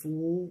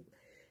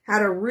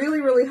had a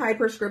really, really high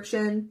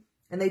prescription,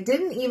 and they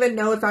didn't even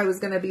know if I was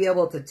going to be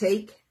able to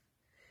take,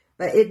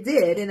 but it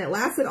did, and it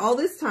lasted all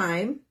this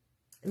time.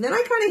 And then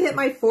I kind of hit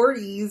my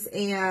 40s,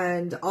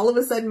 and all of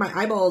a sudden my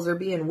eyeballs are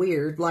being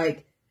weird.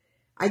 Like,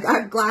 I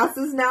got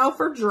glasses now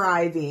for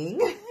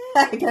driving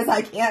because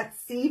I can't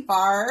see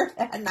far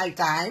at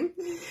nighttime.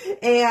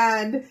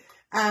 And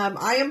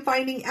I am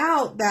finding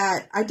out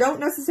that I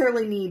don't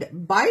necessarily need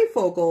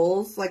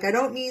bifocals. Like, I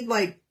don't need,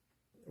 like,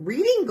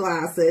 reading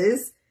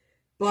glasses,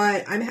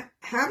 but I'm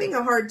having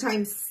a hard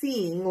time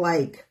seeing,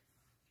 like,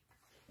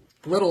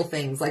 little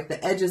things, like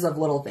the edges of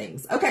little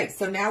things. Okay,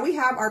 so now we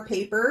have our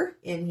paper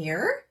in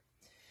here.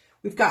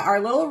 We've got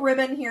our little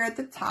ribbon here at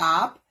the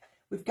top.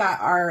 We've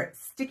got our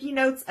sticky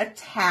notes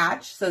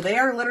attached. So they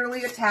are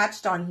literally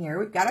attached on here.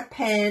 We've got a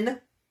pen.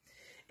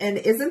 And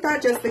isn't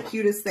that just the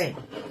cutest thing?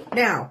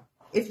 Now,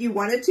 if you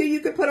wanted to,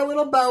 you could put a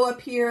little bow up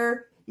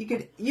here. You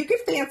could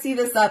fancy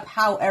this up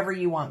however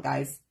you want,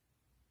 guys.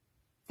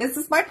 This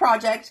is my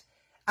project.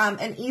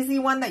 An easy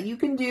one that you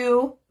can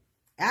do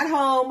at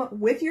home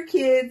with your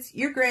kids,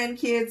 your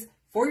grandkids,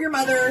 for your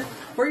mother,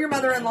 for your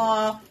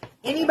mother-in-law,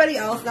 anybody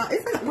else. Now,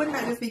 wouldn't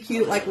that just be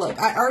cute? Like, look,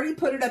 I already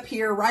put it up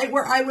here right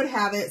where I would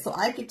have it so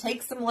I could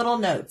take some little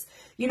notes.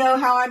 You know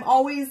how I'm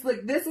always,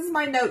 like, this is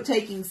my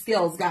note-taking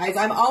skills, guys.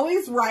 I'm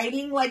always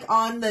writing, like,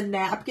 on the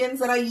napkins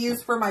that I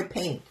use for my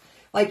paint.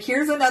 Like,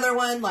 here's another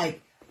one,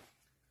 like,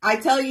 I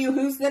tell you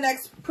who's the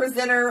next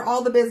presenter,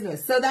 all the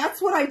business. So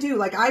that's what I do.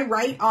 Like, I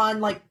write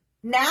on, like,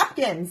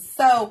 napkins.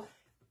 So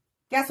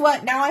guess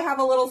what? Now I have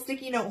a little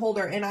sticky note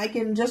holder and I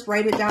can just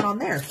write it down on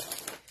there.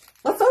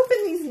 Let's open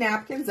these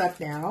napkins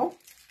up now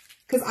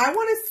because I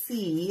want to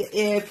see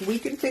if we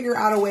can figure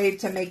out a way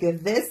to make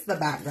this the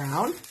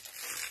background,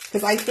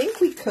 because I think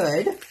we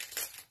could.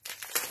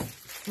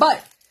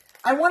 But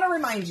I want to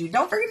remind you,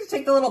 don't forget to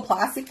take the little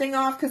plastic thing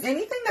off, because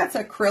anything that's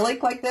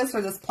acrylic like this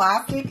or this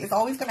plastic is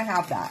always going to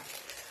have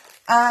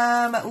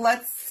that.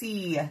 Let's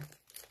see.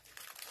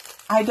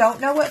 I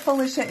don't know what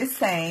Felicia is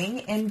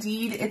saying.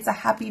 Indeed, it's a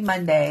happy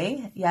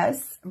Monday.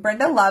 Yes.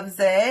 Brenda loves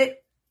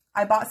it.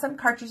 I bought some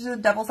cartridges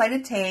of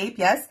double-sided tape.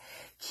 Yes.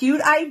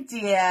 Cute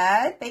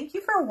idea. Thank you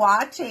for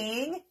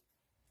watching.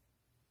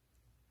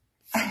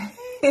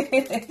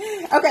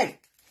 Okay.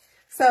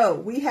 So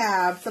we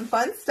have some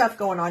fun stuff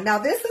going on. Now,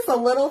 this is a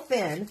little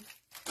thin,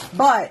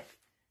 but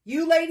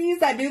you ladies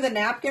that do the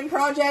napkin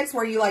projects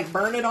where you, like,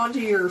 burn it onto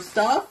your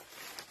stuff,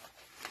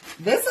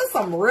 this is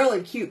some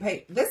really cute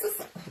paper. This is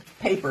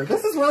paper.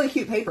 This is really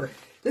cute paper.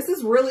 This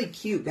is really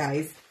cute,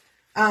 guys.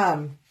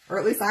 Or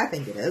at least I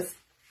think it is.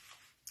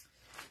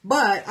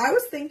 But I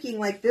was thinking,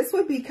 like, this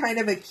would be kind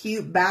of a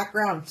cute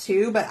background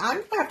too, but I'm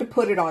going to have to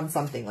put it on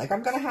something. Like,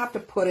 I'm going to have to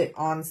put it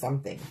on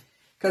something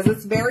because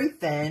it's very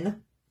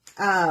thin.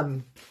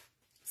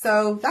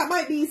 So that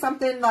might be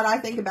something that I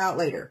think about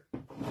later.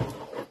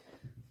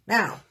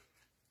 Now,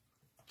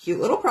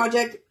 cute little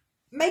project.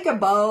 Make a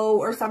bow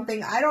or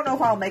something. I don't know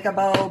if I'll make a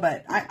bow,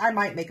 but I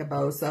might make a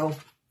bow, so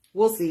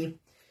we'll see.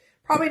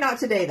 Probably not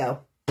today, though,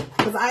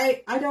 because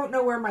I don't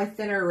know where my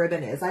thinner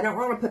ribbon is. I don't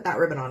want to put that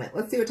ribbon on it.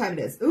 Let's see what time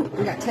it is. Ooh,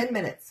 we got 10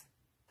 minutes.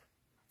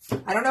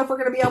 I don't know if we're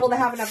going to be able to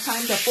have enough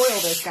time to foil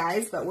this,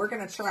 guys, but we're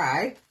going to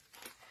try.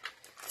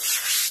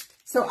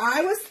 So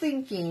I was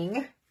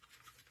thinking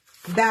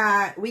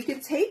that we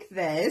could take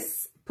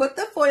this, put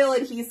the foil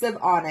adhesive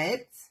on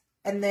it,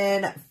 and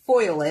then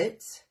foil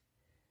it.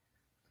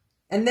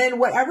 And then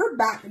whatever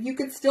you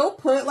could still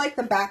put, like,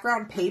 the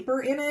background paper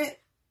in it.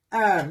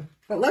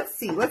 But let's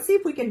see. Let's see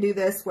if we can do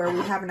this where we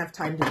have enough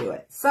time to do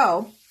it.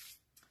 So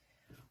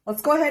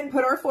let's go ahead and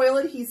put our foil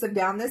adhesive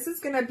down. This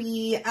is going to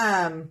be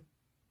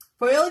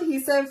foil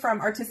adhesive from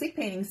Artistic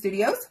Painting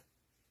Studios.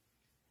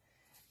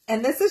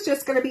 And this is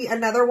just going to be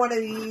another one of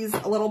these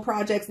little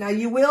projects. Now,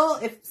 you will,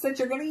 since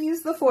you're going to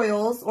use the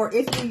foils, or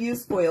if you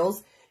use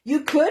foils,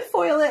 you could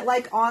foil it,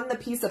 like, on the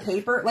piece of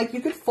paper. Like,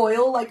 you could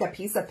foil, like, a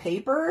piece of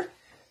paper.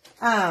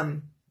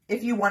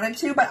 If you wanted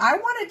to, but I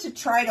wanted to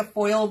try to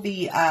foil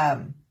the,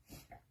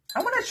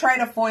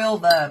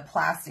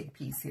 plastic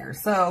piece here.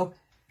 So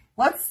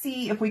let's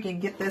see if we can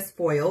get this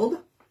foiled.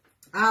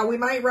 We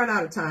might run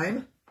out of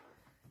time,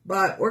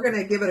 but we're going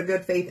to give it a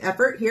good faith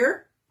effort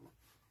here.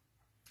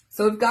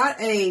 So we've got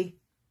a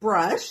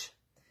brush.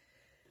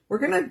 We're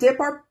going to dip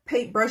our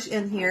paintbrush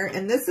in here,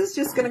 and this is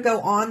just going to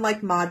go on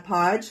like Mod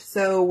Podge.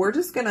 So we're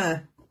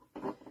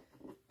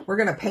We're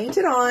going to paint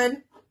it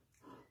on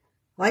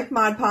like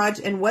Mod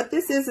Podge. And what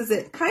this is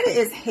it kind of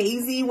is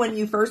hazy when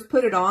you first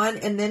put it on,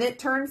 and then it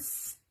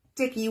turns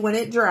sticky when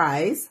it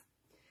dries.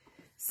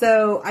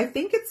 So I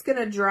think it's going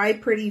to dry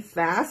pretty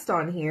fast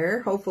on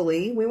here.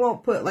 Hopefully we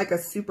won't put like a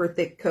super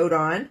thick coat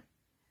on,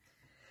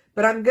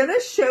 but I'm going to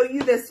show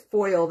you this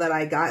foil that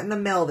I got in the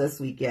mail this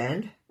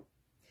weekend,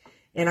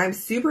 and I'm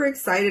super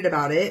excited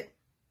about it.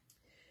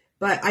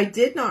 But I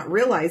did not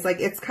realize,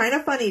 like, it's kind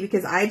of funny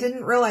because I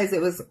didn't realize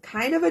it was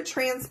kind of a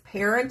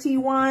transparency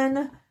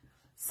one.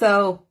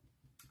 So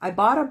I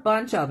bought a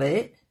bunch of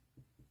it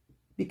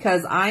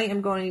because I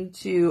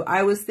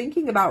was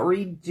thinking about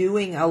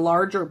redoing a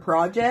larger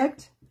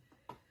project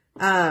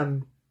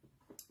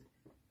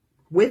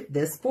with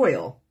this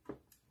foil.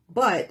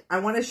 But I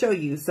want to show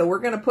you. So we're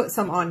going to put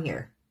some on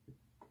here.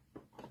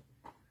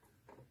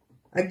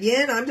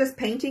 Again, I'm just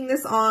painting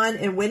this on,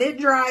 and when it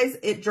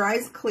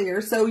dries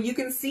clear. So you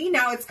can see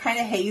now it's kind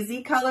of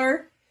hazy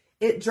color.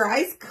 It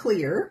dries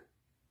clear.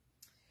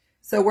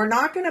 So we're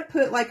not going to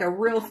put like a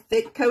real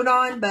thick coat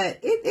on, but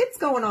it's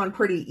going on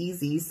pretty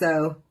easy.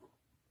 So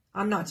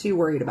I'm not too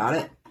worried about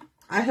it.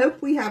 I hope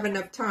we have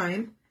enough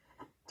time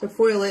to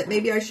foil it.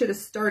 Maybe I should have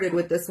started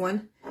with this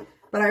one,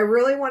 but I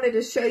really wanted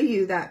to show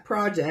you that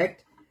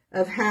project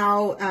of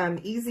how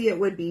easy it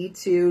would be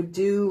to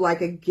do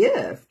like a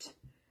gift.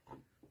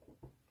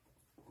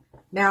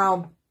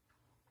 Now,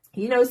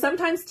 you know,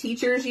 sometimes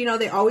teachers, you know,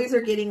 they always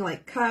are getting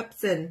like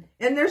cups, and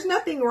there's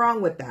nothing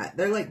wrong with that.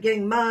 They're like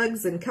getting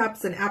mugs and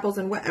cups and apples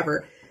and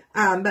whatever.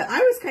 But I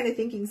was kind of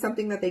thinking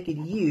something that they could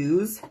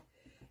use,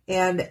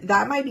 and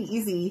that might be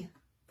easy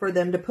for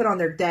them to put on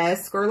their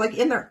desk or like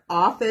in their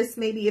office,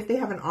 maybe if they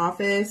have an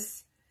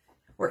office,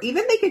 or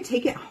even they could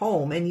take it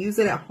home and use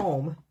it at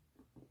home,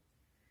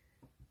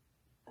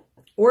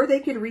 or they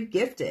could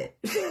re-gift it.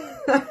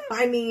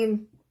 I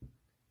mean,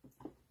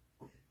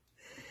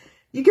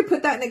 you could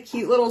put that in a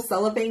cute little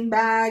cellophane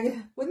bag.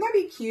 Wouldn't that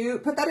be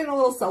cute? Put that in a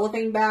little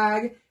cellophane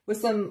bag with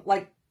some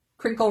like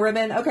crinkle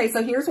ribbon. Okay,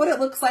 so here's what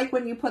it looks like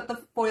when you put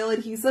the foil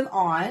adhesive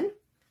on.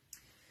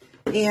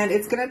 And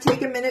it's going to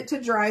take a minute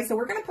to dry. So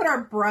we're going to put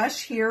our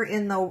brush here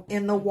in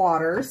the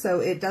water so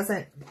it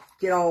doesn't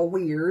get all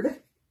weird.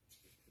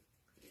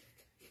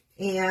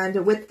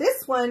 And with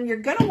this one,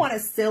 you're going to want to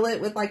seal it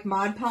with like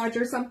Mod Podge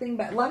or something.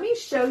 But let me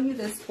show you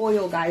this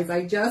foil, guys,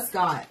 I just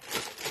got.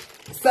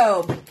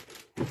 So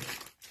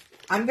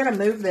I'm going to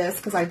move this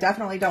because I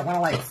definitely don't want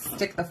to like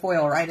stick the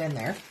foil right in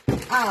there.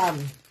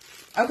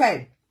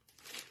 Okay.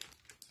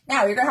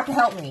 Now you're going to have to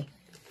help me.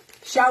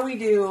 Shall we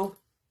do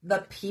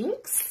the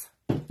pinks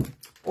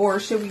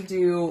or should we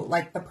do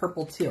like the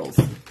purple teals?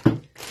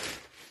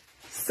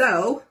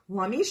 So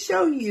let me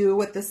show you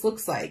what this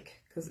looks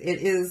like because it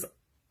is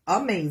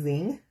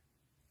amazing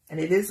and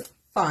it is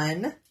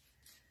fun.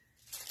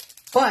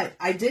 But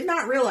I did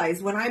not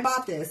realize when I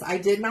bought this, I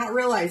did not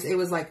realize it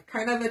was like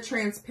kind of a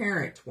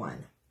transparent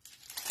one.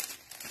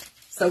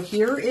 So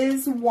here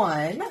is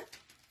one.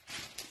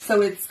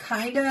 So it's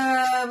kind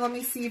of, let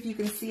me see if you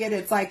can see it.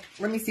 It's like,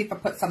 let me see if I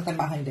put something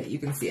behind it. You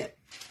can see it.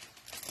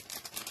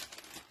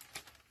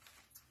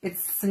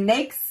 It's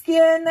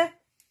snakeskin,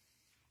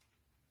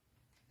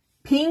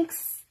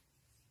 pinks,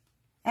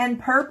 and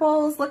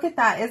purples. Look at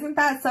that. Isn't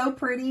that so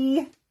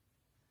pretty?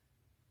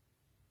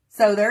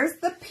 So there's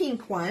the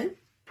pink one.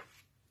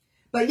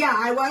 But yeah,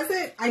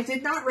 I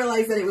did not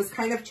realize that it was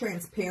kind of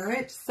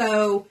transparent.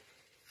 So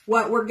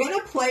what we're going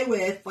to play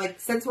with, like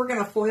since we're going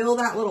to foil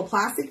that little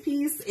plastic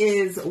piece,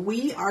 is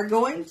we are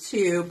going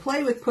to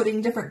play with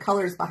putting different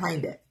colors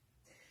behind it.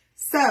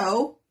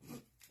 So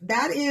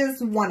that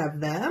is one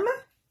of them.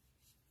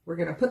 We're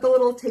going to put the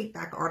little tape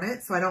back on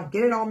it so I don't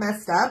get it all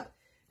messed up.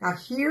 Now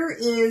here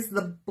is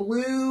the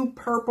blue,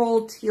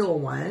 purple, teal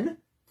one.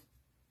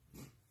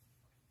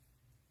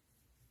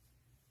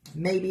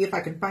 Maybe if I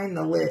can find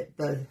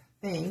the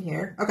thing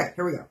here. Okay,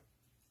 here we go.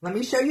 Let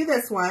me show you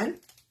this one.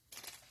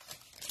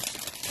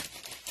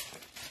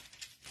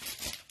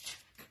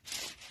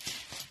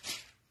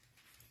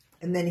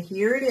 And then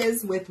here it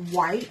is with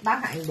white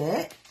behind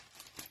it.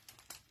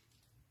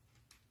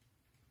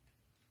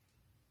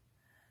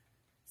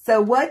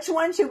 So which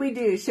one should we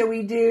do? Should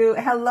we do,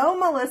 hello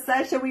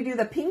Melissa, should we do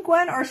the pink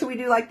one or should we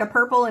do like the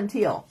purple and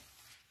teal?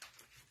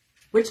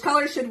 Which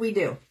color should we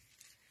do?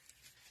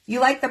 You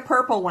like the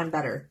purple one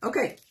better.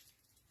 Okay.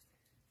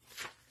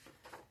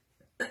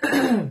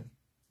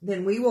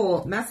 Then we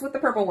will mess with the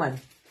purple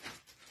one.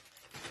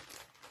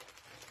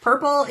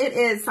 Purple it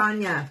is,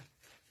 Sonia.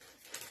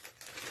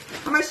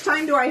 How much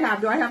time do I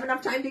have? Do I have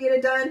enough time to get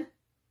it done?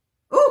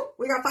 Ooh,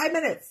 we got 5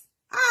 minutes.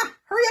 Ah,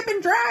 hurry up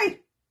and dry.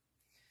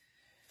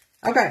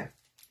 Okay,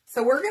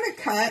 so we're going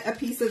to cut a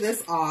piece of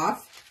this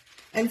off.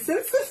 And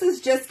since this is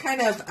just kind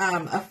of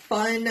a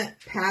fun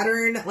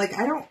pattern, like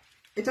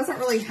it doesn't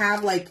really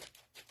have like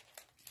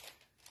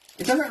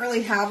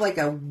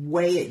a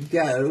way it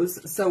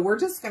goes. So we're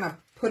just going to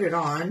put it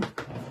on.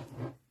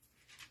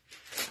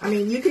 I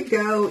mean, you could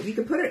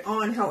put it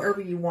on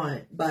however you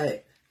want,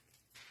 but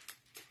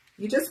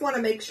you just want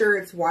to make sure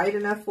it's wide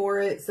enough for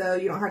it so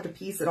you don't have to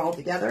piece it all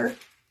together.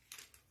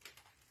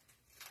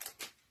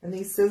 And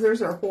these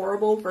scissors are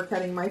horrible for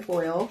cutting my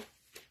foil.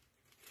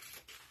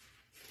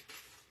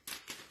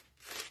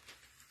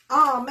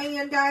 Oh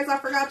man, guys, I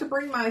forgot to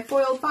bring my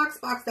foiled Fox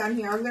box down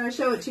here. I was going to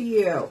show it to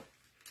you.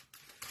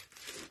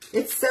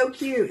 It's so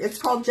cute.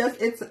 It's called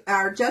it's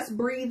our Just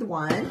Breathe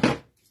one.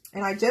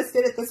 And I just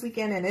did it this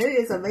weekend and it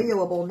is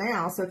available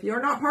now. So if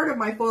you're not part of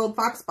my foiled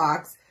Fox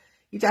box,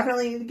 you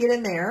definitely need to get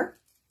in there.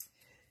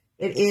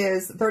 It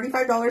is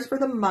 $35 for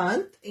the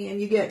month, and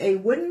you get a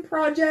wooden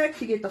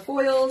project, you get the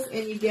foils,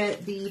 and you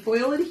get the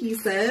foil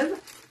adhesive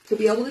to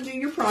be able to do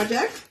your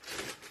project.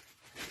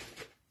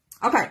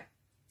 Okay,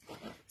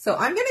 so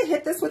I'm going to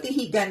hit this with the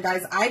heat gun,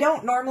 guys. I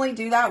don't normally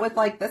do that with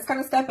like this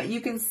kind of stuff, but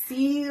you can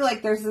see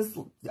like there's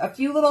a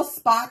few little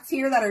spots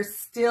here that are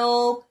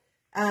still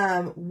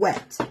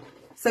wet.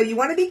 So you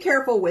want to be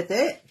careful with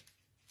it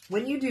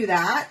when you do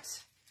that,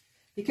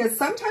 because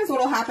sometimes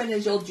what will happen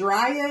is you'll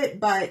dry it,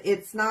 but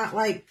it's not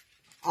like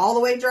all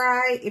the way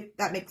dry, if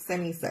that makes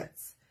any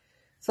sense.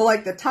 So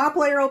like the top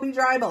layer will be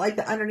dry, but like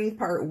the underneath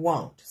part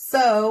won't.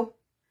 So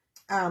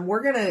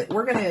we're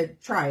gonna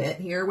try it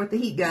here with the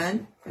heat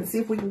gun and see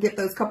if we can get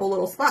those couple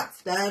little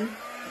spots done,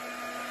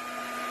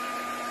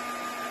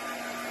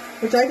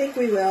 which I think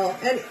we will.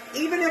 And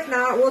even if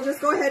not, we'll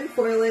just go ahead and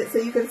foil it so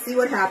you can see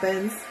what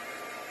happens.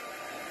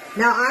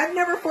 Now I've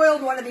never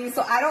foiled one of these,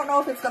 so I don't know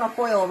if it's gonna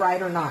foil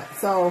right or not.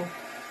 So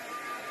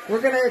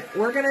we're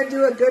gonna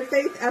do a good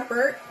faith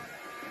effort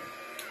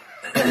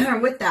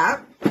with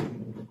that.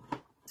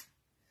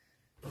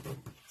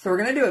 So we're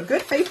going to do a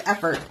good faith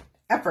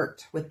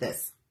effort with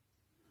this.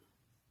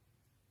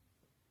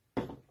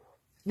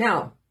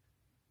 Now,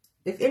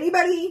 if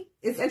anybody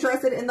is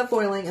interested in the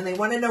foiling and they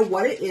want to know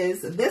what it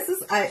is, this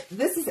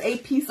is a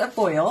piece of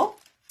foil.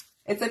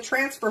 It's a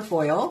transfer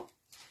foil,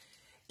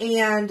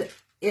 and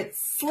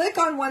it's slick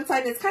on one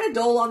side and it's kind of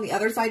dull on the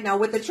other side. Now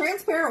with the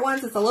transparent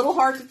ones, it's a little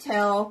hard to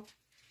tell,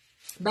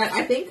 but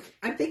I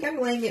think I'm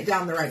laying it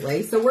down the right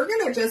way. So we're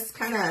going to just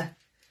kind of,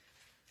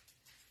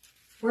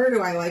 where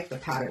do I like the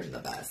pattern the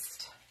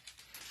best?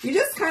 You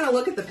just kind of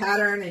look at the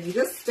pattern and you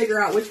just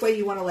figure out which way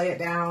you want to lay it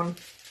down.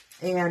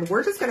 And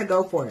we're just going to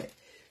go for it.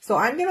 So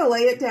I'm going to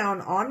lay it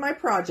down on my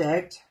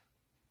project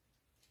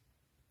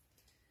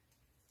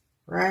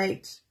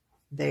right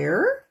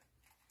there.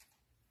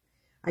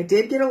 I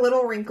did get a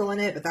little wrinkle in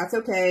it, but that's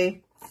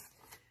okay.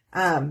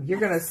 You're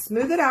going to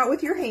smooth it out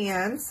with your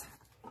hands.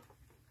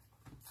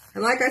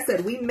 And like I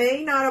said, we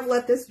may not have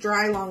let this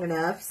dry long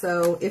enough.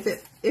 So if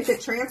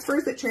it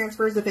transfers, it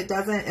transfers. If it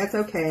doesn't, it's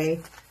okay.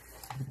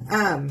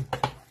 All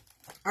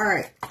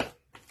right.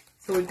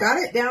 So we've got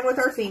it down with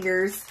our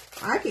fingers.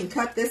 I can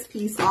cut this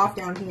piece off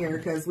down here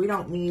because we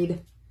don't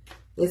need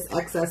this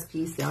excess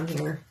piece down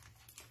here.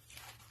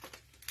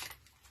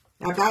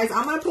 Now guys,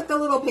 I'm going to put the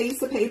little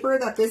piece of paper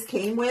that this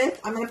came with,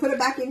 I'm going to put it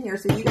back in here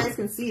so you guys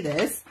can see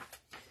this.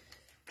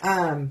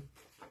 So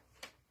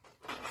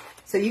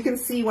you can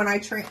see when I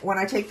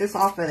take this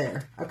off of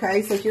there.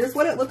 Okay, so here's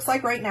what it looks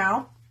like right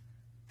now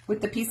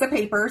with the piece of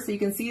paper. So you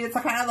can see it's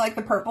kind of like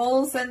the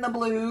purples and the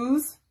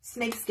blues,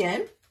 snake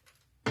skin.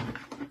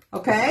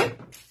 Okay,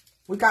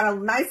 we've got a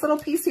nice little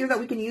piece here that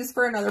we can use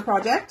for another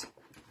project.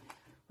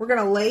 We're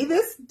going to lay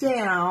this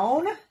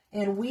down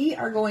and we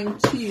are going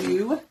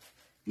to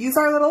use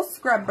our little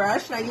scrub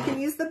brush. Now you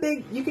can use a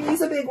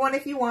big one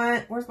if you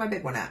want. Where's my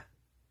big one at?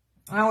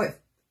 Oh,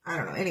 I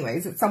don't know.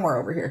 Anyways, it's somewhere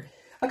over here.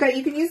 Okay,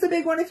 you can use the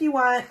big one if you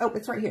want. Oh,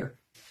 it's right here.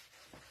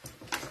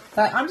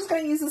 But I'm just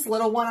going to use this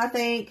little one, I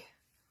think.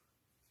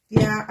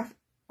 Yeah,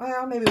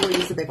 well, maybe we'll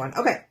use the big one.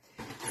 Okay,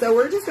 so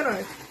we're just going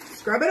to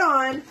scrub it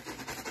on.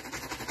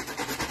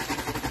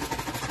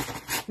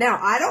 Now,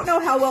 I don't know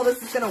how well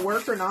this is going to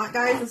work or not,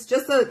 guys.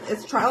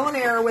 It's trial and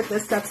error with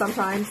this stuff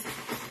sometimes.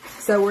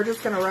 So we're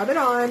just going to rub it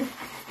on.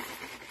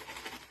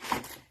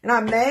 And I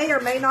may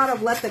or may not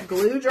have let the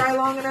glue dry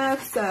long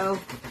enough, so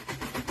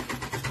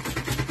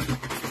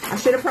I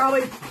should have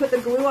probably put the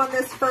glue on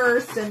this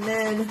first and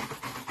then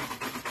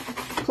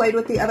played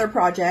with the other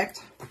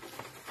project.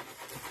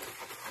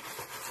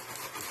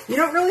 You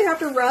don't really have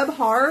to rub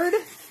hard,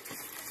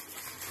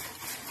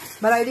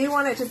 but I do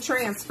want it to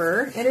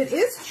transfer. And it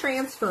is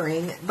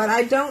transferring, but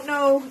I don't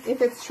know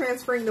if it's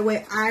transferring the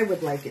way I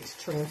would like it to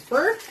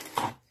transfer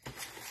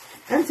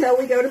until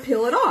we go to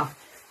peel it off.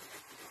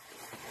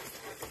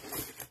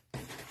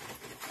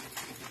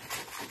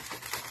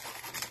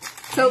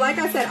 So like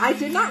I said, I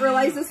did not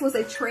realize this was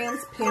a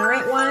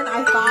transparent one.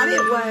 I thought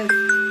it was,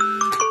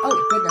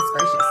 oh goodness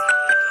gracious.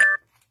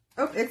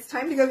 Oh, it's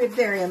time to go get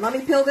Darian. Let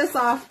me peel this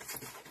off.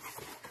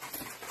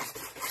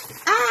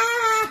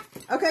 Ah!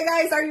 Okay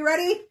guys, are you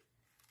ready?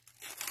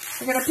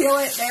 We're going to peel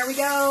it. There we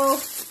go.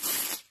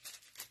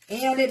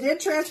 And it did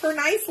transfer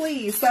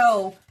nicely.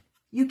 So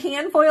you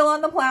can foil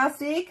on the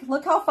plastic.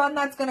 Look how fun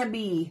that's going to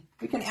be.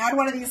 We can add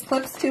one of these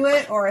clips to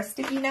it or a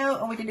sticky note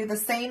and we can do the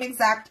same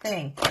exact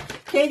thing.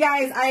 Okay,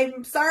 guys,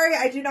 I'm sorry.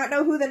 I do not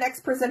know who the next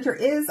presenter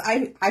is.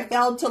 I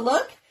failed to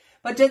look,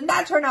 but didn't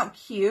that turn out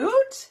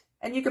cute?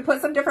 And you can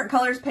put some different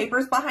colors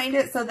papers behind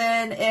it so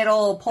then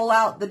it'll pull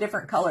out the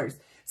different colors.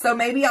 So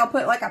maybe I'll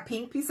put like a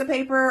pink piece of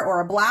paper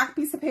or a black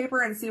piece of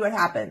paper and see what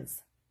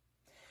happens.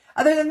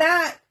 Other than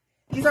that,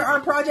 these are our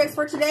projects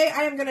for today.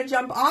 I am going to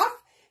jump off.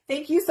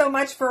 Thank you so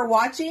much for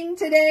watching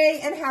today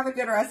and have a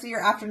good rest of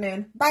your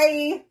afternoon.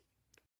 Bye.